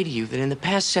it say to you that in the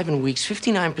past 7 weeks,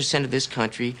 59% of this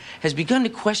country has begun to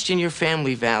question your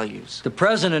family values? The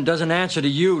president doesn't answer to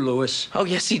you, Louis. Oh,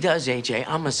 yes, he does, AJ.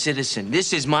 I'm a citizen.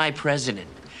 This is my president.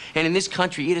 And in this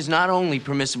country, it is not only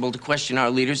permissible to question our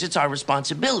leaders, it's our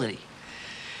responsibility.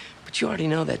 But you already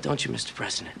know that, don't you, Mr.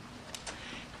 President?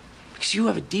 Because you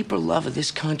have a deeper love of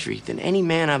this country than any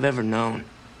man I've ever known.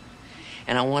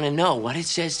 And I want to know what it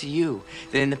says to you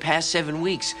that in the past 7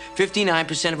 weeks,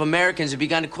 59% of Americans have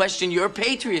begun to question your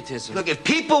patriotism. Look, if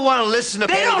people want to listen to...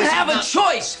 They don't have a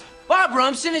choice! Bob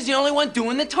Rumson is the only one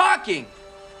doing the talking.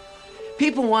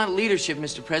 People want leadership,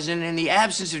 Mr. President. In the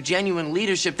absence of genuine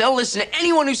leadership, they'll listen to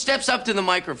anyone who steps up to the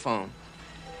microphone.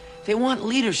 They want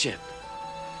leadership.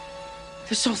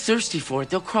 They're so thirsty for it,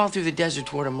 they'll crawl through the desert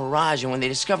toward a mirage, and when they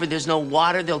discover there's no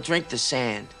water, they'll drink the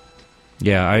sand.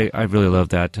 Yeah, I really love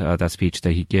that speech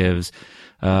that he gives.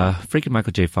 Freaking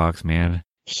Michael J. Fox, man.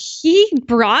 He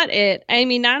brought it. I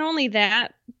mean, not only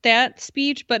that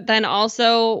speech, but then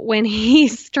also when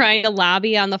he's trying to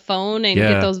lobby on the phone and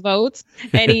get those votes,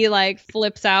 and he like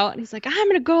flips out and he's like, I'm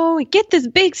going to go and get this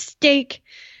big steak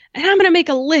and I'm going to make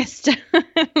a list.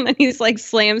 And he's like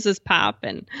slams his pop,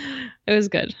 and it was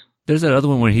good. There's that other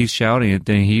one where he's shouting and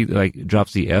then he like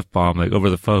drops the F-bomb like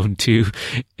over the phone too.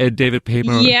 And David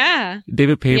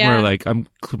Paymer, like, I'm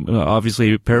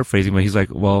obviously paraphrasing, but he's like,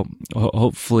 well,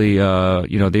 hopefully,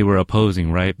 they were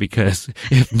opposing, right? Because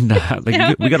if not,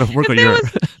 like, we got to work on your...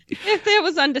 If it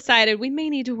was undecided, we may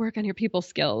need to work on your people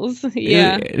skills.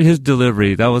 Yeah. His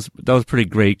delivery, that was pretty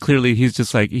great. Clearly, he's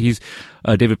just like,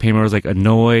 David Paymer was like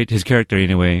annoyed, his character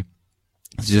anyway.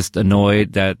 just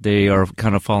annoyed that they are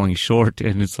kind of falling short.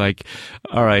 And it's like,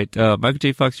 all right, Michael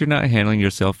J. Fox, you're not handling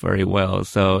yourself very well.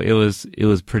 So it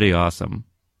was pretty awesome.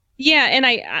 Yeah,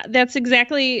 and that's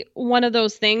exactly one of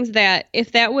those things that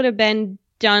if that would have been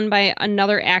done by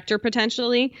another actor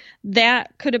potentially,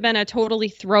 that could have been a totally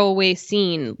throwaway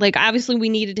scene. Like, obviously we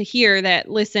needed to hear that,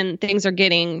 listen, things are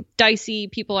getting dicey,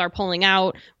 people are pulling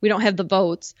out, we don't have the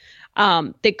votes.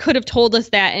 They could have told us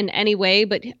that in any way,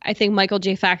 but I think Michael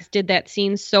J. Fox did that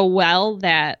scene so well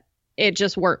that it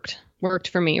just worked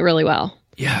for me really well.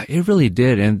 Yeah, it really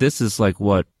did. And this is like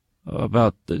what,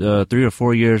 about 3 or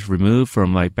 4 years removed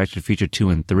from like Back to the Future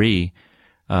 2 and 3.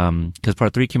 Cause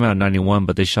part 3 came out in 91,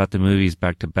 but they shot the movies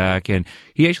back to back, and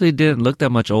he actually didn't look that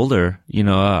much older,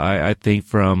 I think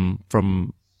from,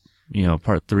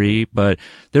 part 3, but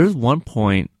there was one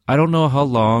point, I don't know how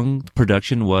long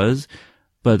production was,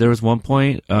 but there was one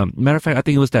point, matter of fact, I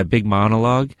think it was that big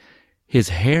monologue. His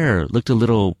hair looked a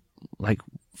little like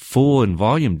full in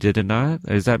volume, did it not?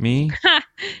 Is that me?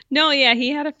 No, yeah,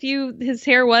 he had his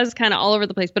hair was kind of all over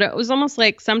the place, but it was almost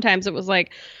like sometimes it was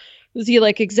like, was he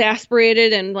like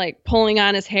exasperated and like pulling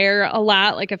on his hair a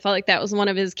lot? Like I felt like that was one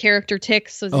of his character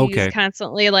tics. So he was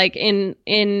constantly like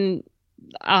in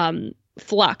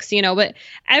flux, but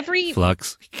every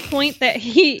flux point that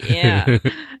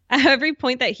every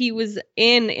point that he was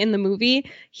in the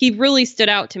movie, he really stood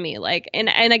out to me. Like, and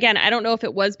again, I don't know if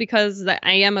it was because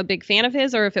I am a big fan of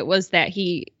his, or if it was that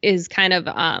he is kind of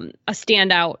a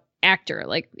standout actor.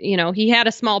 Like, he had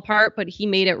a small part, but he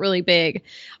made it really big.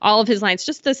 All of his lines,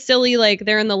 just the silly, like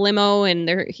they're in the limo and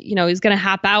they're, he's going to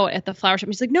hop out at the flower shop.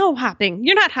 He's like, no hopping.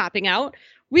 You're not hopping out.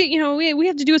 We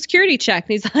have to do a security check.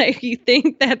 And he's like, you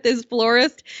think that this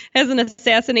florist has an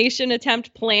assassination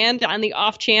attempt planned on the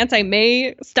off chance I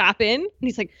may stop in? And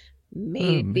he's like,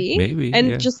 maybe.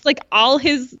 And just like all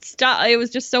his stuff, it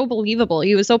was just so believable.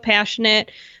 He was so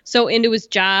passionate, so into his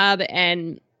job,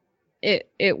 and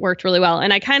it worked really well.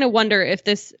 And I kind of wonder if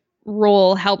this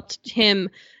role helped him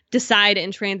decide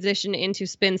and transition into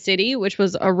Spin City, which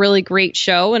was a really great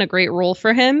show and a great role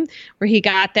for him, where he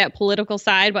got that political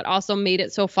side, but also made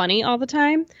it so funny all the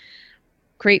time.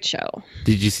 Great show.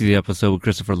 Did you see the episode with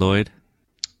Christopher Lloyd?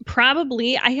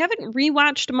 Probably. I haven't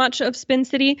rewatched much of Spin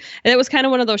City. And it was kind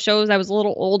of one of those shows. I was a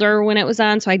little older when it was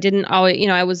on, so I didn't always,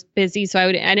 I was busy, so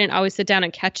I didn't always sit down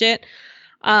and catch it.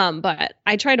 But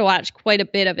I tried to watch quite a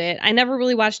bit of it. I never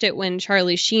really watched it when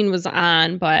Charlie Sheen was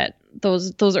on, but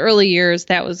those early years,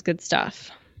 that was good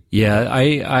stuff. Yeah,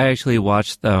 I actually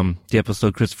watched the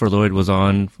episode Christopher Lloyd was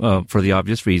on for the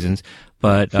obvious reasons,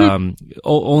 but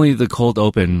only the cold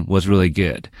open was really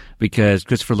good because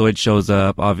Christopher Lloyd shows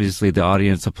up. Obviously, the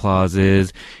audience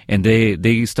applauses, and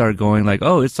they start going like,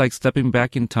 "Oh, it's like stepping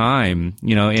back in time,"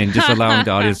 and just allowing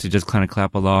the audience to just kind of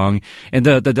clap along. And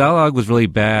the dialogue was really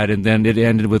bad, and then it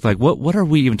ended with like, "What are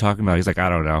we even talking about?" He's like, "I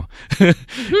don't know,"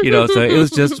 So it was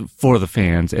just for the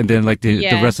fans, and then like the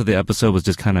rest of the episode was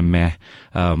just kind of meh.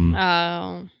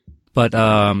 But,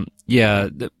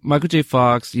 Michael J.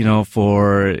 Fox,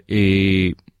 for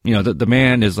the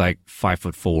man is like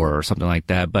 5'4" or something like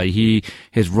that, but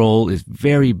his role is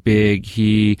very big.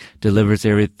 He delivers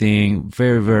everything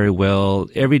very, very well.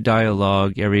 Every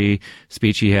dialogue, every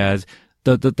speech he has.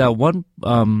 That one,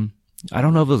 I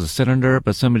don't know if it was a senator,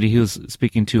 but somebody he was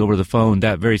speaking to over the phone,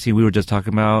 that very scene we were just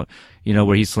talking about,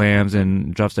 where he slams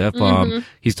and drops the F-bomb. Mm-hmm.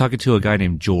 He's talking to a guy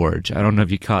named George. I don't know if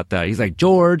you caught that. He's like,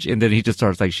 George! And then he just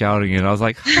starts like shouting, and I was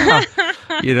like, ha!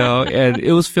 And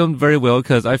it was filmed very well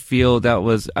because I feel that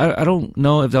was, I don't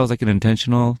know if that was like an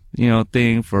intentional,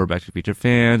 thing for Back to the Future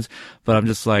fans, but I'm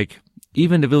just like,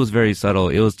 even if it was very subtle,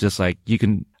 it was just like,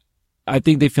 I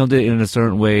think they filmed it in a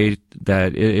certain way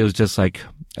that it was just like,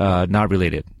 not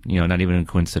related, not even a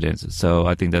coincidence. So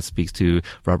I think that speaks to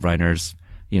Rob Reiner's,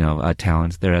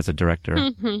 talents there as a director.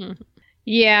 Mm-hmm.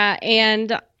 Yeah.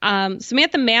 And,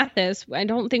 Samantha Mathis, I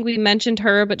don't think we mentioned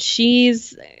her, but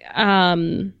she's,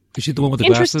 is she the one with the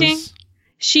interesting glasses?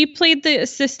 She played the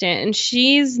assistant, and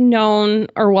she's known,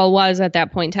 or was at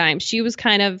that point in time. She was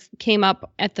came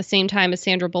up at the same time as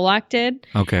Sandra Bullock did.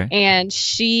 Okay. And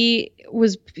she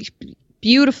was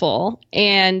beautiful,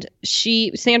 and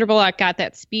Sandra Bullock got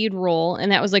that Speed role,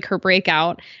 and that was like her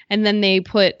breakout. And then they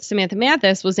put Samantha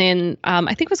Mathis was in,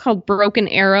 I think it was called Broken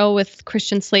Arrow with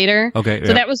Christian Slater. Okay.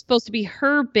 So that was supposed to be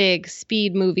her big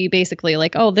Speed movie, basically.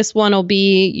 Like, oh, this one will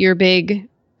be your big,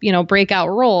 breakout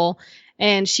role.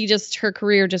 And her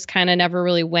career just kind of never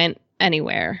really went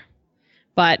anywhere.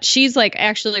 But she's like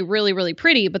actually really, really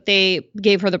pretty, but they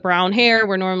gave her the brown hair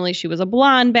where normally she was a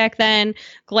blonde back then,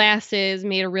 glasses,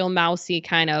 made a real mousy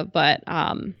kind of. But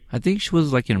I think she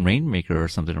was like in Rainmaker or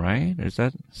something, right? Does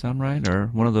that sound right? Or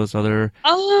one of those other...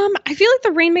 I feel like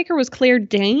the Rainmaker was Claire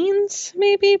Danes,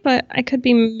 maybe, but I could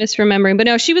be misremembering. But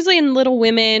no, she was in Little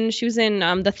Women. She was in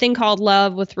The Thing Called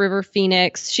Love with River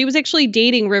Phoenix. She was actually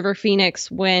dating River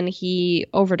Phoenix when he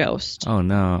overdosed. Oh,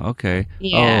 no. Okay.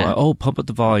 Yeah. Oh, Pump Up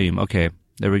the Volume. Okay.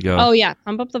 There we go. Oh, yeah.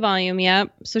 Pump Up the Volume. Yeah.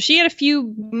 So she had a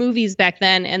few movies back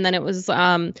then. And then it was,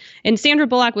 and Sandra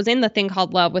Bullock was in The Thing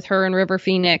Called Love with her and River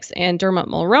Phoenix and Dermot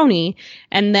Mulroney.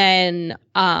 And then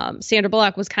Sandra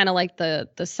Bullock was kind of like the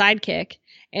sidekick.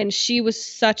 And she was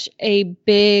such a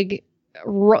big,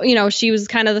 she was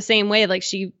kind of the same way. Like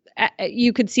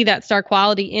you could see that star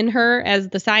quality in her as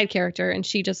the side character. And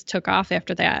she just took off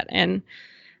after that. And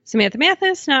Samantha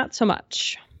Mathis, not so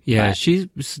much. Yeah, but she's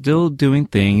still doing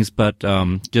things, but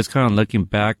just kind of looking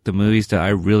back, the movies that I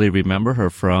really remember her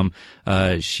from,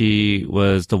 she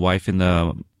was the wife in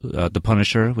the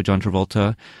Punisher with John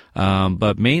Travolta,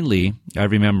 but mainly I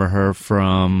remember her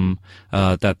from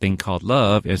That Thing Called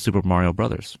Love and Super Mario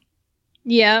Brothers.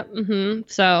 Yeah.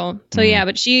 So yeah,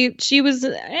 but she was,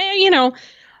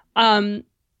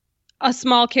 a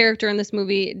small character in this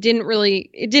movie. It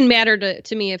didn't matter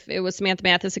to me if it was Samantha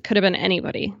Mathis. It could have been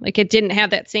anybody. Like, it didn't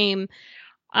have that same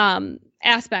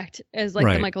aspect as like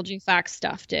Right. the Michael J. Fox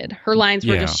stuff did. Her lines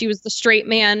were just, she was the straight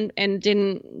man and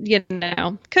didn't,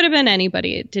 could have been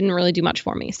anybody. It didn't really do much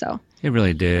for me. So It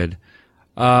really did.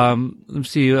 Let's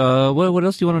see. What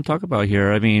else do you want to talk about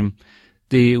here? I mean,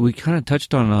 we kind of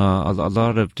touched on a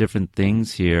lot of different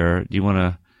things here. Do you want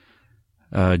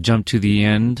to jump to the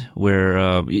end where,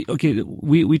 okay,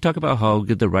 we talk about how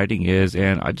good the writing is,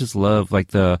 and I just love like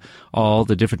all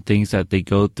the different things that they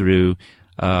go through,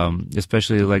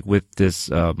 especially like with this,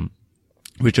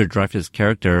 Richard Dreyfuss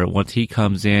character. Once he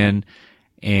comes in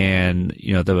and,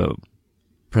 the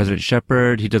President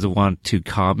Shepard, he doesn't want to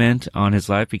comment on his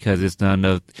life because it's none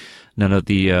of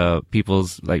the,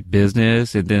 people's like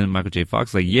business. And then Michael J.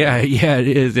 Fox, like, yeah, it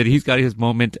is. And he's got his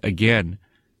moment again.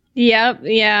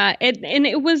 yeah.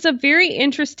 It was a very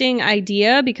interesting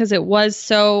idea because it was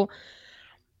so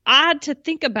odd to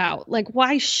think about. Like,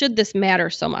 why should this matter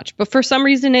so much? But for some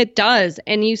reason it does.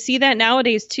 And you see that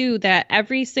nowadays too, that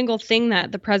every single thing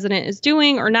that the president is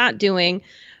doing or not doing,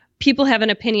 people have an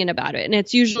opinion about it. And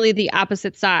it's usually the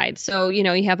opposite side. So, you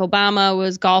have Obama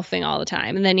was golfing all the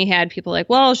time. And then you had people like,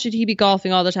 well, should he be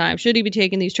golfing all the time? Should he be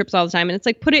taking these trips all the time? And it's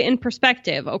like, put it in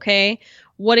perspective. Okay.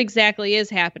 What exactly is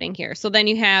happening here? So then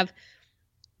you have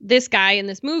this guy in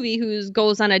this movie who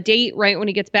goes on a date right when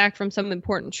he gets back from some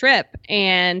important trip.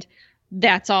 And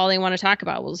that's all they want to talk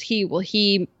about. Well,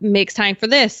 he makes time for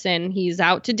this and he's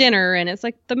out to dinner. And it's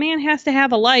like, the man has to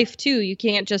have a life too. You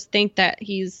can't just think that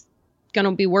he's going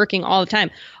to be working all the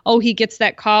time. Oh, he gets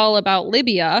that call about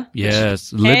Libya.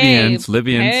 Yes. Which, Libyans.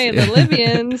 Hey, the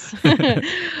Libyans.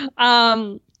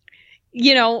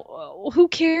 Who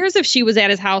cares if she was at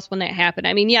his house when that happened?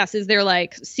 I mean, yes, is there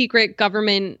like secret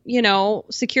government,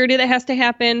 security that has to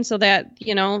happen so that,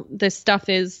 this stuff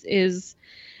is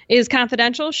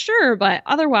confidential? Sure. But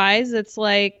otherwise it's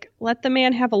like, let the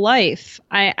man have a life.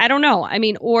 I don't know. I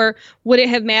mean, or would it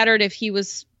have mattered if he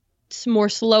was more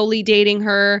slowly dating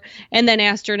her and then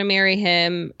asked her to marry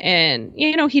him? And,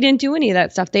 he didn't do any of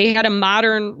that stuff. They had a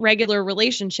modern, regular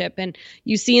relationship. And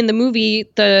you see in the movie,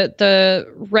 the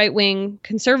right-wing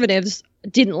conservatives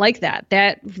didn't like that.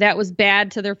 That was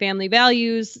bad to their family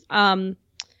values. They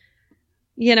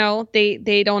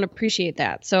don't appreciate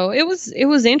that. So it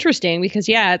was interesting because,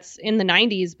 yeah, it's in the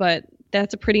 90s, but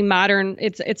that's a pretty modern,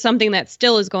 it's something that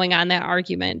still is going on, that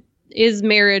argument. Is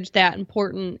marriage that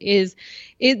important?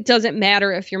 It doesn't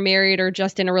matter if you're married or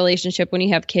just in a relationship when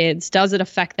you have kids. Does it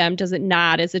affect them? Does it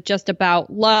not? Is it just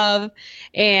about love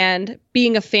and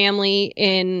being a family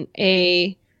in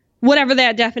a whatever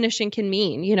that definition can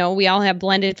mean? We all have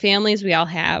blended families. We all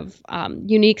have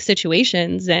unique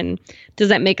situations. And does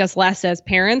that make us less as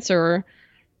parents or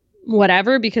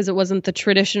whatever because it wasn't the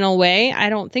traditional way? I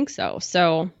don't think so.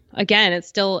 So again, it's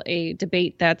still a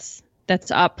debate that's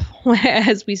up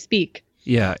as we speak.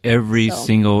 Yeah, every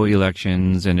single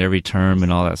elections and every term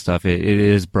and all that stuff, it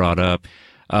is brought up.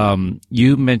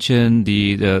 You mentioned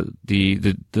the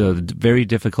very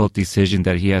difficult decision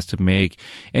that he has to make,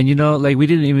 and like we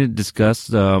didn't even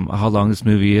discuss how long this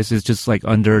movie is. It's just like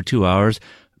under 2 hours,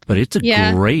 but it's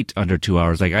a great under 2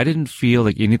 hours. Like I didn't feel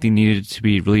like anything needed to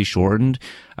be really shortened.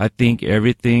 I think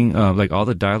everything, like all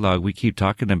the dialogue we keep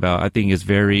talking about, I think is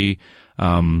very.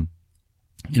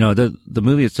 The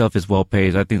movie itself is well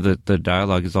paced. I think that the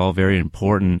dialogue is all very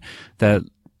important. That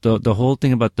the whole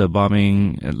thing about the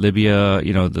bombing at Libya,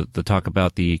 the talk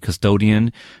about the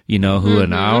custodian, who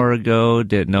an hour ago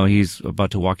didn't know he's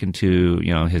about to walk into,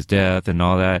 his death and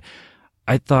all that.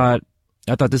 I thought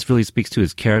this really speaks to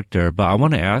his character, but I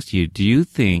want to ask you, do you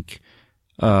think,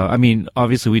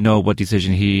 obviously we know what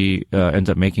decision he ends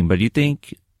up making, but do you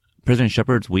think President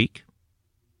Shepard's weak?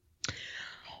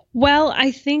 Well,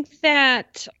 I think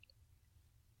that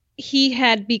he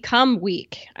had become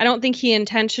weak. I don't think he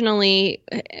intentionally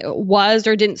was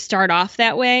or didn't start off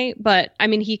that way. But I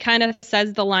mean, he kind of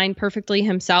says the line perfectly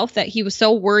himself that he was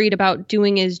so worried about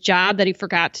doing his job that he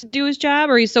forgot to do his job,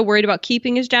 or he's so worried about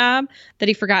keeping his job that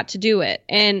he forgot to do it.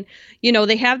 And,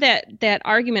 they have that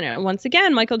argument. And once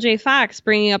again, Michael J. Fox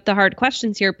bringing up the hard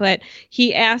questions here, but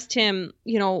he asked him,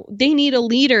 they need a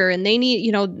leader and they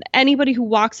need, anybody who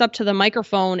walks up to the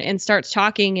microphone and starts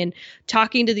talking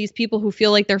to these people who feel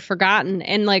like they're forgotten.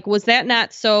 And like, was that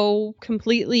not so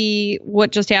completely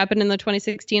what just happened in the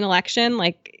 2016 election?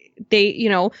 Like they,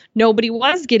 nobody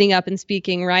was getting up and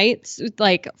speaking, right?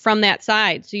 Like from that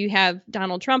side. So you have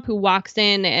Donald Trump who walks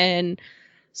in and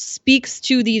speaks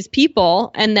to these people,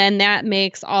 and then that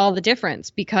makes all the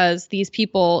difference, because these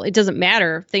people, it doesn't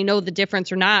matter if they know the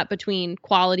difference or not between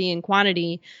quality and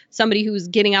quantity. Somebody who's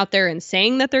getting out there and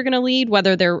saying that they're going to lead,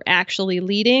 whether they're actually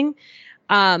leading,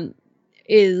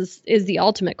 is the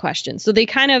ultimate question. So they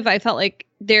kind of, I felt like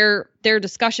their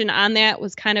discussion on that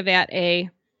was kind of at a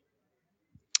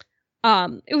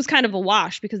it was kind of a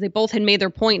wash, because they both had made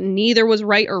their point and neither was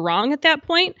right or wrong at that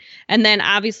point. And then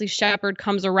obviously Shepard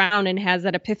comes around and has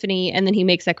that epiphany, and then he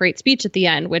makes that great speech at the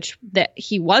end, which that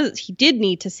he did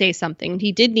need to say something.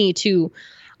 He did need to,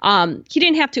 he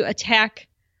didn't have to attack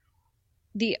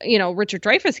the, Richard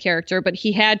Dreyfuss character, but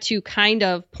he had to kind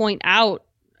of point out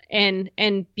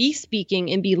and be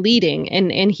speaking and be leading.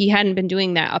 And he hadn't been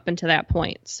doing that up until that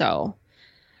point. So,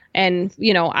 and,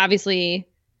 obviously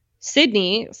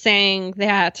Sidney saying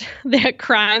that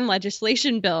crime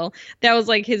legislation bill, that was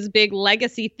like his big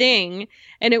legacy thing.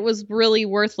 And it was really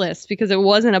worthless, because it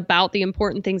wasn't about the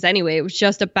important things anyway. It was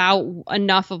just about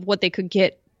enough of what they could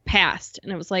get passed.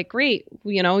 And it was like, great,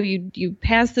 you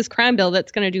passed this crime bill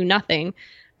that's going to do nothing.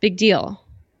 Big deal.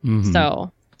 Mm-hmm.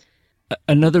 So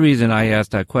another reason I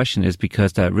asked that question is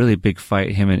because that really big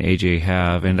fight him and AJ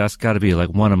have, and that's got to be like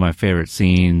one of my favorite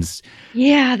scenes.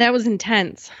 Yeah, that was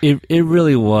intense. It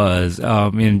really was.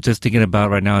 And just thinking about it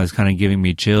right now is kind of giving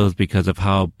me chills because of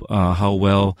how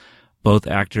well both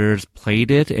actors played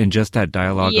it, and just that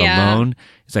dialogue alone.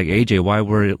 It's like, AJ,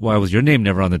 why was your name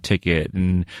never on the ticket?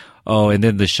 And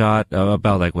then the shot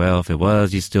about like, well, if it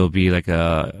was, you'd still be like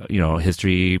a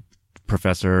history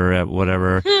professor at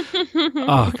whatever.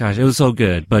 Oh gosh, it was so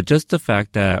good. But just the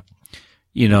fact that,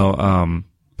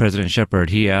 President Shepard,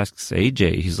 he asks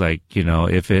AJ, he's like,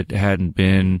 if it hadn't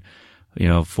been,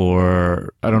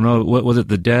 for, I don't know, what was it,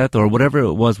 the death or whatever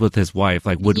it was with his wife,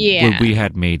 like would we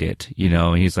had made it,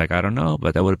 and he's like, I don't know,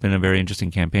 but that would have been a very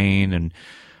interesting campaign. And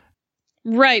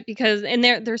right, because, and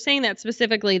they're saying that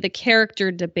specifically, the character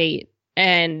debate.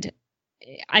 And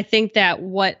I think that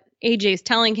what AJ's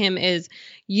telling him is,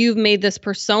 you've made this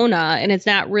persona and it's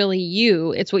not really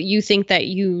you. It's what you think that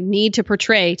you need to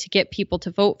portray to get people to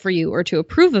vote for you or to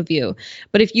approve of you.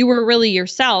 But if you were really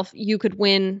yourself, you could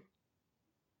win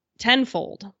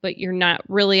tenfold, but you're not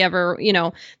really ever,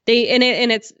 and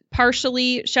it's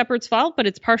partially Shepard's fault, but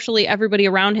it's partially everybody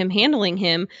around him handling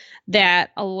him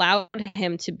that allowed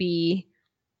him to be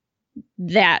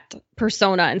that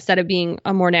persona instead of being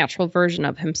a more natural version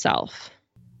of himself.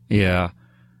 Yeah.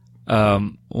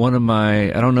 One of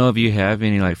my, I don't know if you have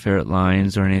any like favorite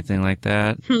lines or anything like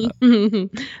that.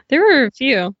 There were a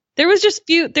few. There was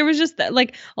just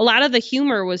like a lot of the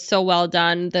humor was so well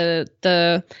done.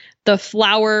 The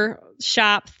flower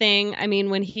shop thing. I mean,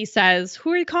 when he says,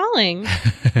 "Who are you calling?"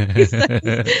 He says,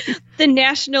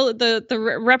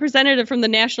 the representative from the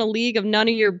National League of None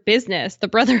of Your Business, the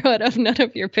Brotherhood of None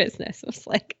of Your Business. It was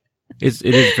like, it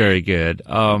is very good.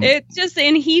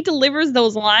 And he delivers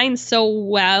those lines so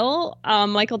well.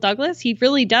 Michael Douglas, he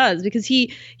really does, because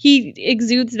he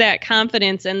exudes that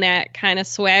confidence and that kind of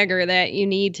swagger that you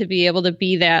need to be able to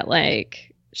be that,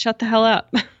 like, shut the hell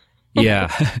up. Yeah.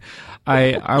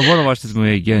 I want to watch this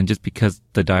movie again just because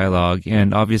the dialogue,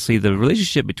 and obviously the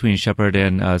relationship between Shepard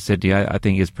and Sidney, I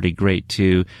think is pretty great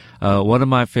too. One of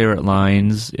my favorite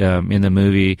lines in the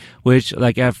movie, which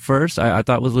like at first I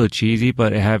thought was a little cheesy,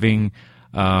 but having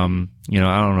I don't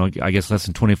know, I guess less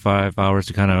than 25 hours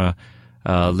to kind of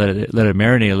let it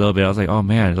marinate a little bit. I was like, oh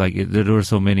man, like there were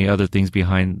so many other things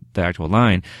behind the actual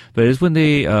line. But it's when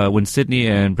when Sidney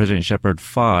and President Shepard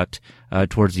fought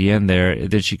towards the end there,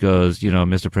 then she goes,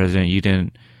 Mr. President, you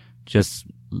didn't just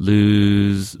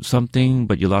lose something,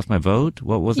 but you lost my vote.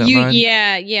 What was that line?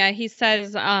 Yeah. He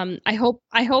says, I hope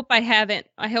I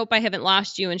haven't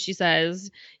lost you. And she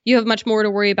says, you have much more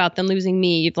to worry about than losing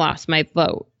me. You've lost my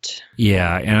vote.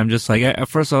 Yeah, and I'm just like, at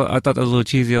first I thought that was a little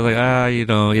cheesy. I was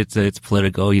like, it's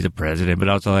political. He's a president, but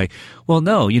I was like, well,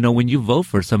 no, when you vote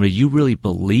for somebody, you really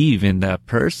believe in that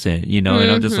person, and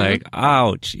I'm just like,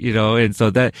 ouch, and so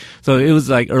it was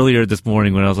like earlier this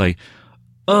morning when I was like,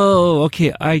 oh,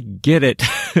 okay, I get it.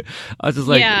 I was just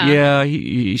like,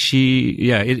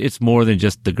 it's more than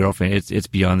just the girlfriend. It's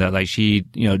beyond that. Like she,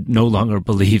 no longer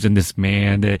believes in this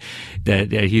man,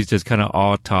 that he's just kind of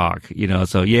all talk,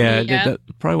 so that's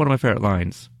probably one of my favorite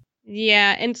lines.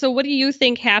 Yeah. And so what do you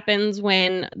think happens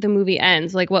when the movie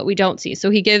ends? Like what we don't see. So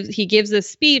he gives this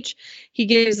speech, he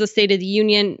gives the State of the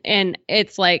Union, and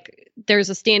it's like there's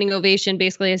a standing ovation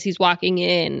basically as he's walking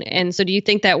in. And so do you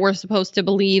think that we're supposed to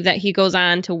believe that he goes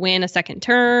on to win a second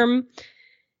term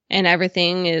and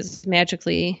everything is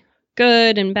magically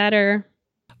good and better?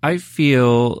 I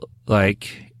feel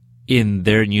like in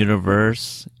their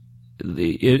universe,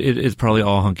 it's probably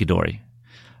all hunky-dory.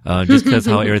 Just because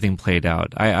how everything played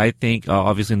out. I think,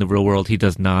 obviously in the real world, he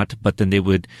does not, but then they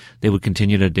would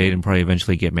continue to date and probably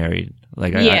eventually get married.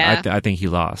 Like, I think he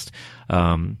lost.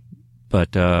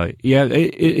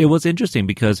 It was interesting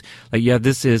because,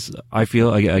 this is, I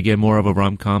feel, again, more of a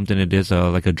rom-com than it is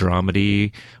like a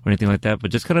dramedy or anything like that.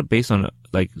 But just kind of based on,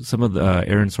 like, some of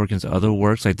Aaron Sorkin's other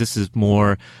works, like, this is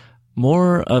more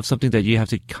of something that you have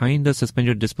to kind of suspend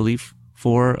your disbelief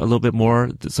for a little bit more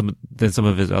than some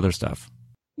of his other stuff.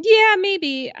 Yeah,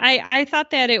 maybe. I thought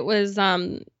that it was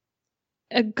a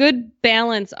good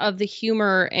balance of the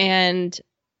humor and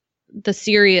the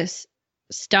serious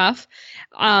stuff.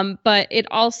 But it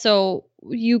also,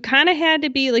 you kind of had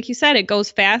to be, like you said, it goes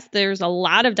fast. There's a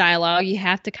lot of dialogue. You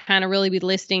have to kind of really be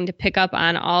listening to pick up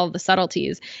on all the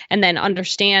subtleties and then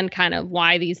understand kind of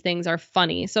why these things are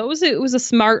funny. So it was a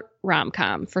smart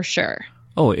rom-com for sure.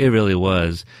 Oh, it really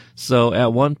was. So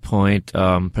at one point,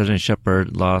 President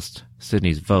Shepard lost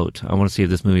Sydney's vote. I want to see if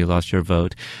this movie lost your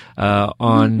vote.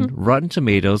 On Rotten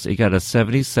Tomatoes, it got a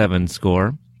 77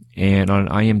 score, and on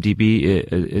IMDb,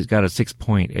 it got a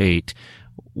 6.8.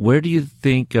 Where do you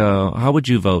think, how would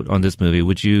you vote on this movie?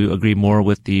 Would you agree more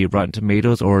with the Rotten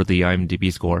Tomatoes or the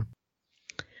IMDb score?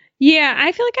 Yeah,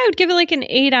 I feel like I would give it like an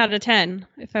 8 out of 10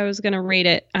 if I was going to rate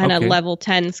it on a level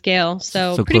 10 scale.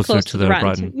 So pretty close to the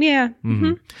Rotten. Yeah.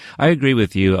 Mm-hmm. I agree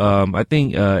with you. I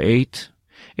think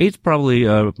 8's probably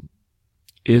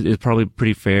is probably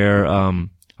pretty fair.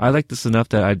 I like this enough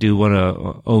that I do want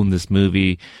to own this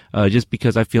movie, just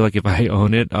because I feel like if I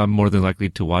own it, I'm more than likely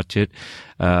to watch it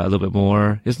a little bit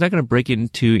more. It's not going to break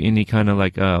into any kind of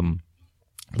like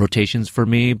rotations for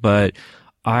me, but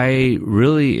I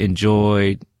really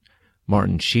enjoyed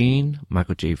Martin Sheen,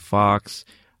 Michael J. Fox,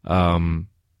 and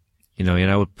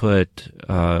I would put,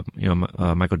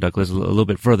 Michael Douglas a little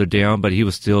bit further down, but he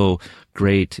was still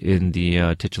great in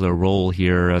the titular role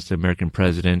here as the American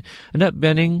president. Annette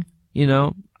Bening,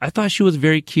 I thought she was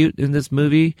very cute in this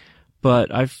movie,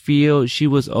 but I feel she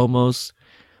was almost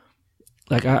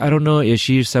like, I don't know if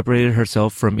she separated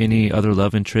herself from any other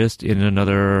love interest in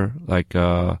another, like,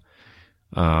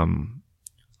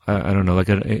 I don't know, like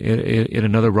in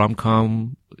another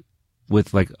rom-com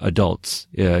with like adults,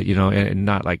 and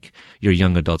not like your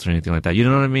young adults or anything like that. You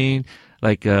know what I mean?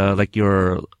 Like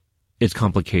it's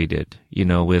complicated,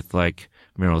 with like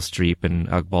Meryl Streep and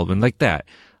Alec Baldwin, like that.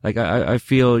 Like I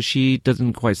feel she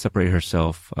doesn't quite separate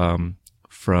herself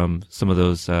from some of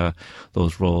those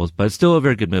roles, but it's still a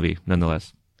very good movie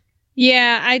nonetheless.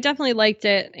 Yeah, I definitely liked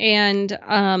it. And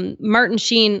Martin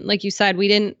Sheen, like you said, we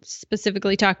didn't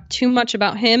specifically talk too much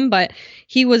about him, but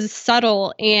he was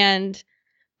subtle and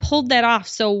pulled that off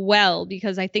so well,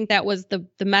 because I think that was the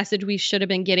message we should have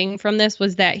been getting from this,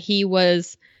 was that he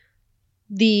was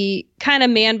the kind of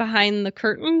man behind the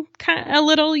curtain, a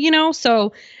little,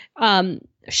 so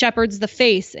Shepard's the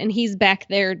face and he's back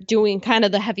there doing kind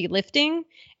of the heavy lifting,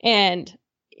 and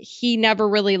he never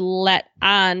really let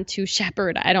on to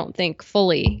Shepard, I don't think,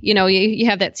 fully. You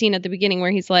have that scene at the beginning where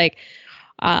he's like,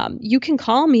 you can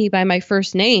call me by my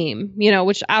first name,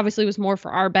 which obviously was more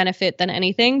for our benefit than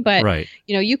anything. But, right.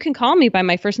 You can call me by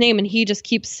my first name. And he just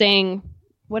keeps saying,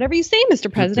 whatever you say,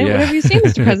 Mr. President, whatever you say,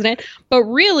 Mr. President. But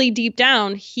really deep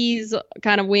down, he's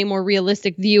kind of way more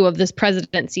realistic view of this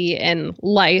presidency and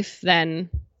life than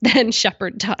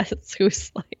Shepard does,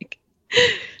 who's like,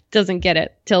 doesn't get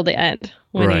it till the end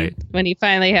when he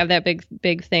finally have that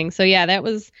big thing. So yeah, that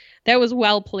was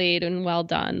well played and well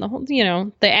done. The whole,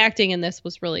 the acting in this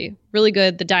was really, really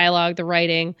good. The dialogue, the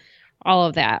writing, all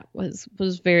of that was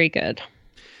very good.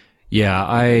 Yeah,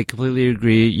 I completely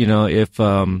agree. If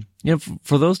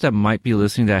for those that might be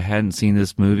listening that hadn't seen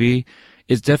this movie,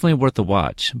 it's definitely worth a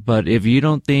watch. But if you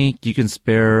don't think you can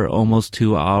spare almost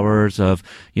 2 hours of,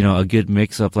 a good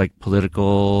mix of like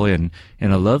political and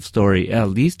a love story, at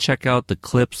least check out the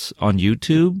clips on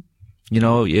YouTube.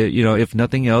 If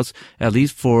nothing else, at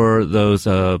least for those,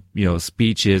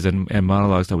 speeches and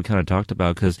monologues that we kind of talked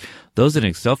about, because those in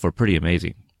itself are pretty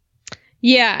amazing.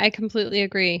 Yeah, I completely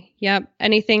agree. Yep.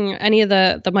 Any of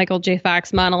the Michael J.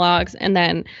 Fox monologues, and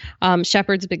then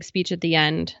Shepard's big speech at the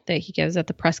end that he gives at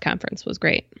the press conference was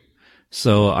great.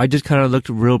 So I just kind of looked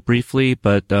real briefly,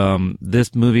 but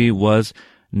this movie was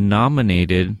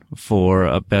nominated for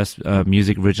a best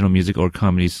original music or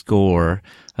comedy score.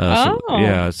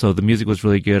 So the music was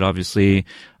really good. Obviously,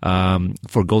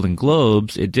 for Golden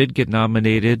Globes, it did get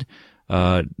nominated.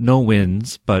 No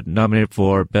wins, but nominated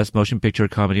for Best Motion Picture,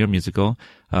 Comedy or Musical,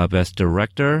 Best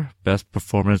Director, Best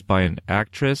Performance by an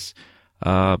Actress,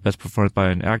 Best Performance by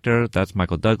an Actor, that's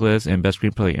Michael Douglas, and Best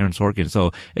Screenplay, Aaron Sorkin.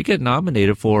 So it got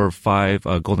nominated for 5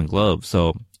 Golden Globes.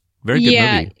 So very good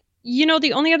movie.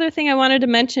 The only other thing I wanted to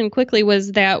mention quickly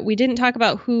was that we didn't talk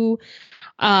about who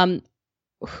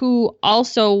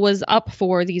also was up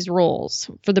for these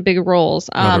roles, for the big roles.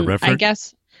 Robert Redford? I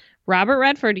guess Robert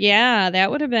Redford. Yeah,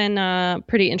 that would have been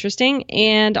pretty interesting.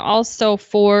 And also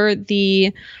for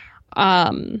the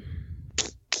Annette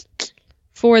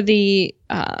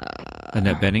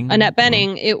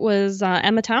Bening, it was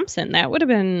Emma Thompson. That would have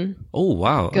been oh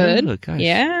wow good. Oh, gosh.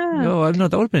 Yeah. No, I don't know.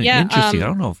 That would have been interesting. I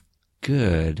don't know if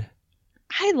good.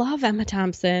 I love Emma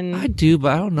Thompson. I do,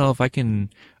 but I don't know if I can.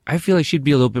 I feel like she'd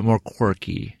be a little bit more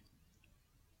quirky.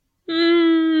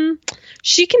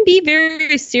 She can be very,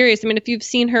 very serious. I mean, if you've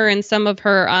seen her in some of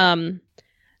her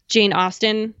Jane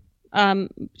Austen,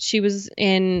 she was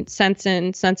in Sense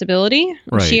and Sensibility.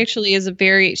 Right. She actually is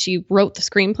she wrote the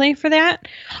screenplay for that.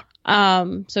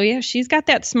 So yeah, she's got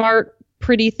that smart,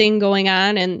 pretty thing going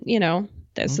on, and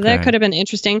so that could have been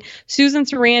interesting. Susan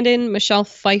Sarandon, Michelle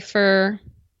Pfeiffer,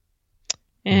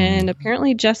 and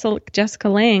apparently Jessica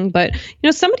Lange. But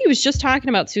somebody was just talking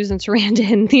about Susan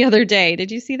Sarandon the other day.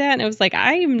 Did you see that? And it was like,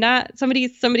 I am not. Somebody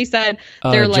said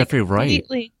they're like Jeffrey Wright.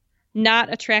 completely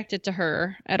not attracted to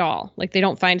her at all. Like they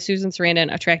don't find Susan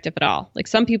Sarandon attractive at all. Like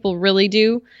some people really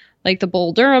do. Like the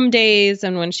Bull Durham days,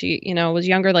 and when she was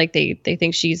younger, like they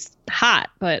think she's hot,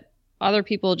 but other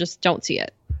people just don't see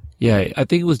it. Yeah, I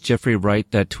think it was Jeffrey Wright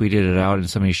that tweeted it out, and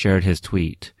somebody shared his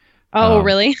tweet. Oh,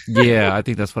 really? Yeah, I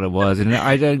think that's what it was. And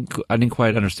I didn't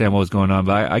quite understand what was going on,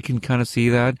 but I can kind of see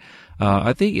that.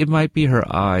 I think it might be her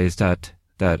eyes that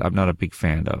I'm not a big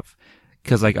fan of.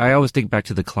 Because, like, I always think back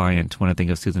to The Client when I think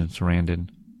of Susan Sarandon.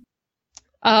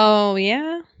 Oh,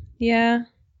 yeah. Yeah.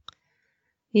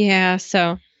 Yeah,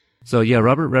 So, yeah,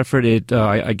 Robert Redford,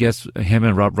 I guess him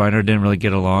and Rob Reiner didn't really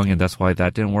get along, and that's why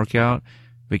that didn't work out.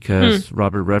 Because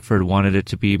Robert Redford wanted it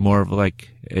to be more of like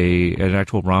an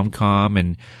actual rom-com,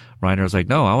 and Reiner was like,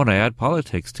 no, I want to add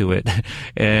politics to it.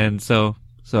 And so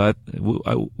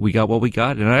we got what we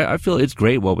got, and I feel it's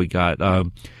great what we got.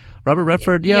 Robert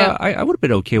Redford, I would have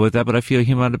been okay with that, but I feel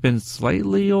he might have been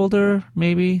slightly older,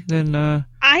 maybe, than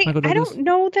Michael Douglas. I don't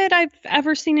know that I've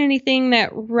ever seen anything that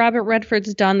Robert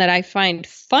Redford's done that I find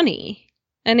funny.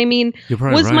 And I mean,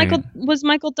 was right.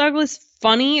 Michael Douglas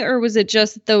funny, or was it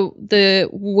just the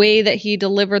way that he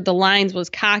delivered the lines was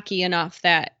cocky enough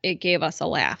that it gave us a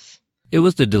laugh? It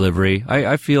was the delivery.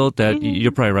 I feel that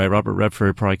you're probably right. Robert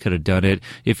Redford probably could have done it.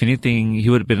 If anything, he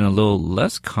would have been a little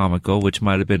less comical, which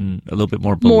might have been a little bit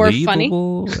more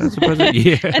believable as a president.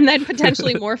 Yeah. And then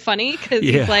potentially more funny because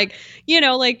he's like,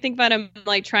 like think about him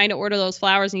like trying to order those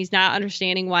flowers and he's not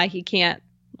understanding why he can't,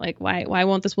 like, why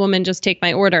won't this woman just take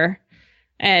my order?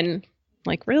 And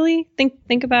like, really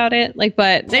think about it. Like,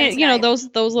 but they, those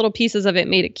little pieces of it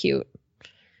made it cute.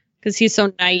 Because he's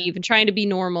so naive and trying to be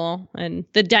normal. And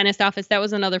the dentist office, that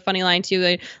was another funny line too.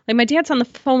 Like my dad's on the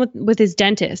phone with his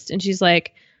dentist, and she's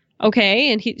like,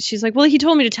 okay. And she's like, well, he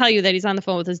told me to tell you that he's on the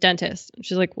phone with his dentist. And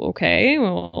she's like, well, okay,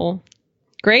 well,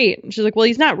 great. And she's like, well,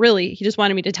 he's not really. He just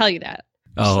wanted me to tell you that.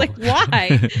 She's like,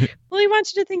 why? Well, he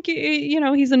wants you to think,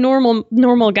 he's a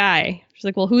normal guy. She's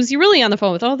like, well, who's he really on the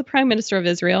phone with? Oh, the Prime Minister of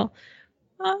Israel.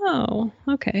 Oh,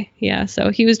 okay. Yeah. So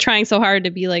he was trying so hard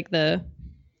to be like the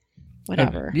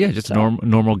whatever. Just a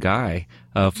normal guy.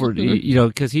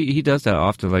 Because he does that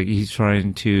often. Like he's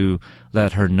trying to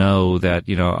let her know that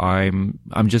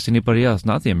I'm just anybody else,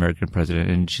 not the American president.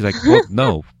 And she's like, well,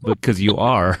 no, because you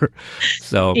are.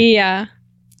 So yeah,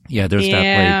 there's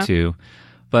that play too.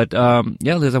 But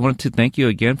Liz, I wanted to thank you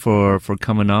again for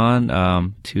coming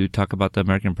on to talk about the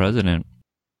American president.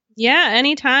 Yeah,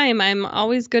 anytime. I'm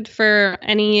always good for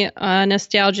any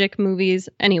nostalgic movies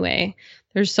anyway.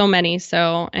 There's so many.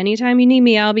 So anytime you need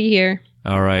me, I'll be here.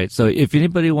 All right. So if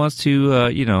anybody wants to,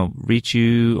 reach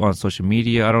you on social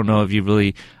media, I don't know if you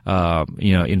really,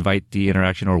 invite the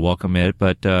interaction or welcome it,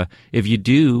 but if you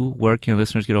do, where can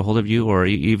listeners get a hold of you or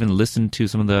even listen to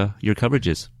some of your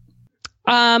coverages?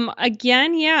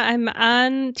 Again, yeah, I'm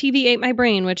on TV Ate My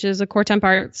Brain, which is a Core Temp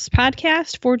Arts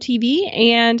podcast for TV,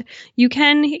 and you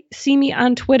can see me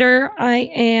on Twitter.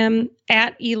 I am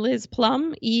at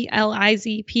ElizPlum,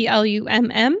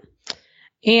 ELIZPLUMM.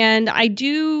 And I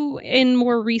do, in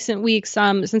more recent weeks,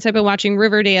 since I've been watching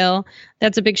Riverdale,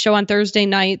 that's a big show on Thursday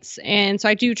nights. And so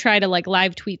I do try to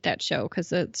live tweet that show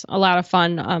because it's a lot of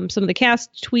fun. Some of the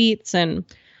cast tweets, and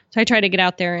so I try to get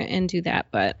out there and do that.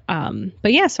 But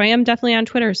yeah, so I am definitely on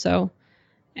Twitter. So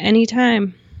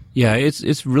anytime. Yeah,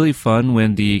 it's really fun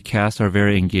when the cast are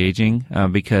very engaging,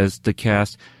 because the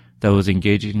cast that was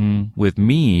engaging with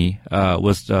me,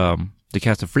 was, the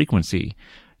cast of Frequency.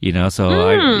 So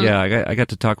I got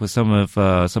to talk with some of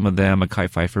them. Kai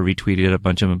Pfeiffer retweeted a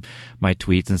bunch of my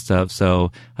tweets and stuff.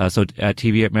 So at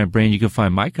TV Ate My Brain, you can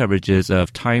find my coverages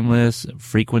of Timeless,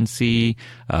 Frequency,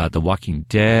 The Walking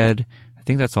Dead. I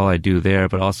think that's all I do there,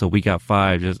 but also We Got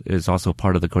Five is also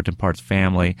part of the Core Temp Arts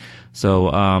family.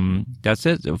 So, that's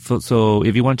it. So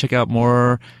if you want to check out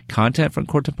more content from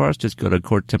Core Temp Arts, just go to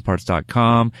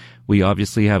coretemparts.com. We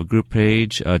obviously have a group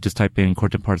page. Just type in Core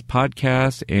Temp Arts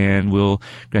Podcast and we'll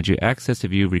grant you access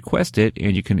if you request it,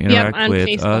 and you can interact with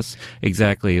Facebook. Us.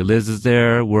 Exactly. Liz is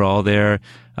there. We're all there.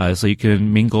 So you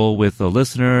can mingle with the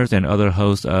listeners and other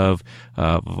hosts of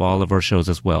all of our shows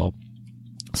as well.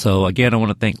 So again, I want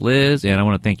to thank Liz, and I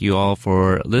want to thank you all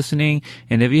for listening.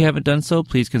 And if you haven't done so,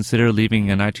 please consider leaving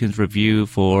an iTunes review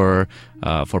for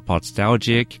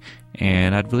Podstalgic,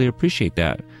 and I'd really appreciate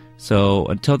that. So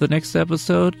until the next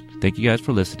episode, thank you guys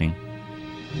for listening.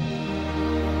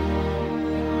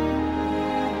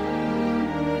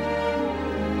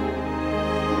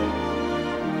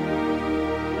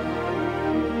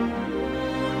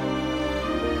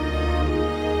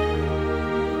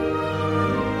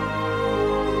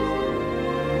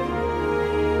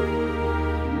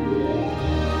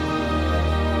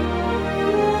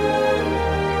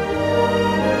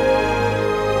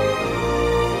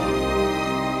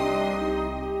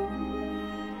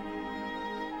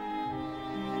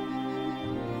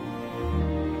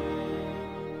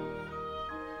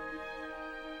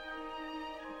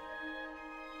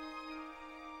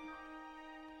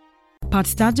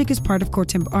 Podstalgic is part of Core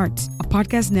Temp Arts, a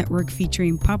podcast network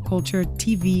featuring pop culture,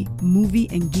 TV, movie,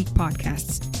 and geek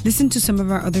podcasts. Listen to some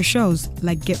of our other shows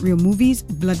like Get Real Movies,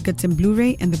 Blood, Guts, and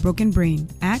Blu-ray, and The Broken Brain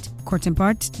at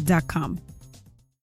coretemparts.com.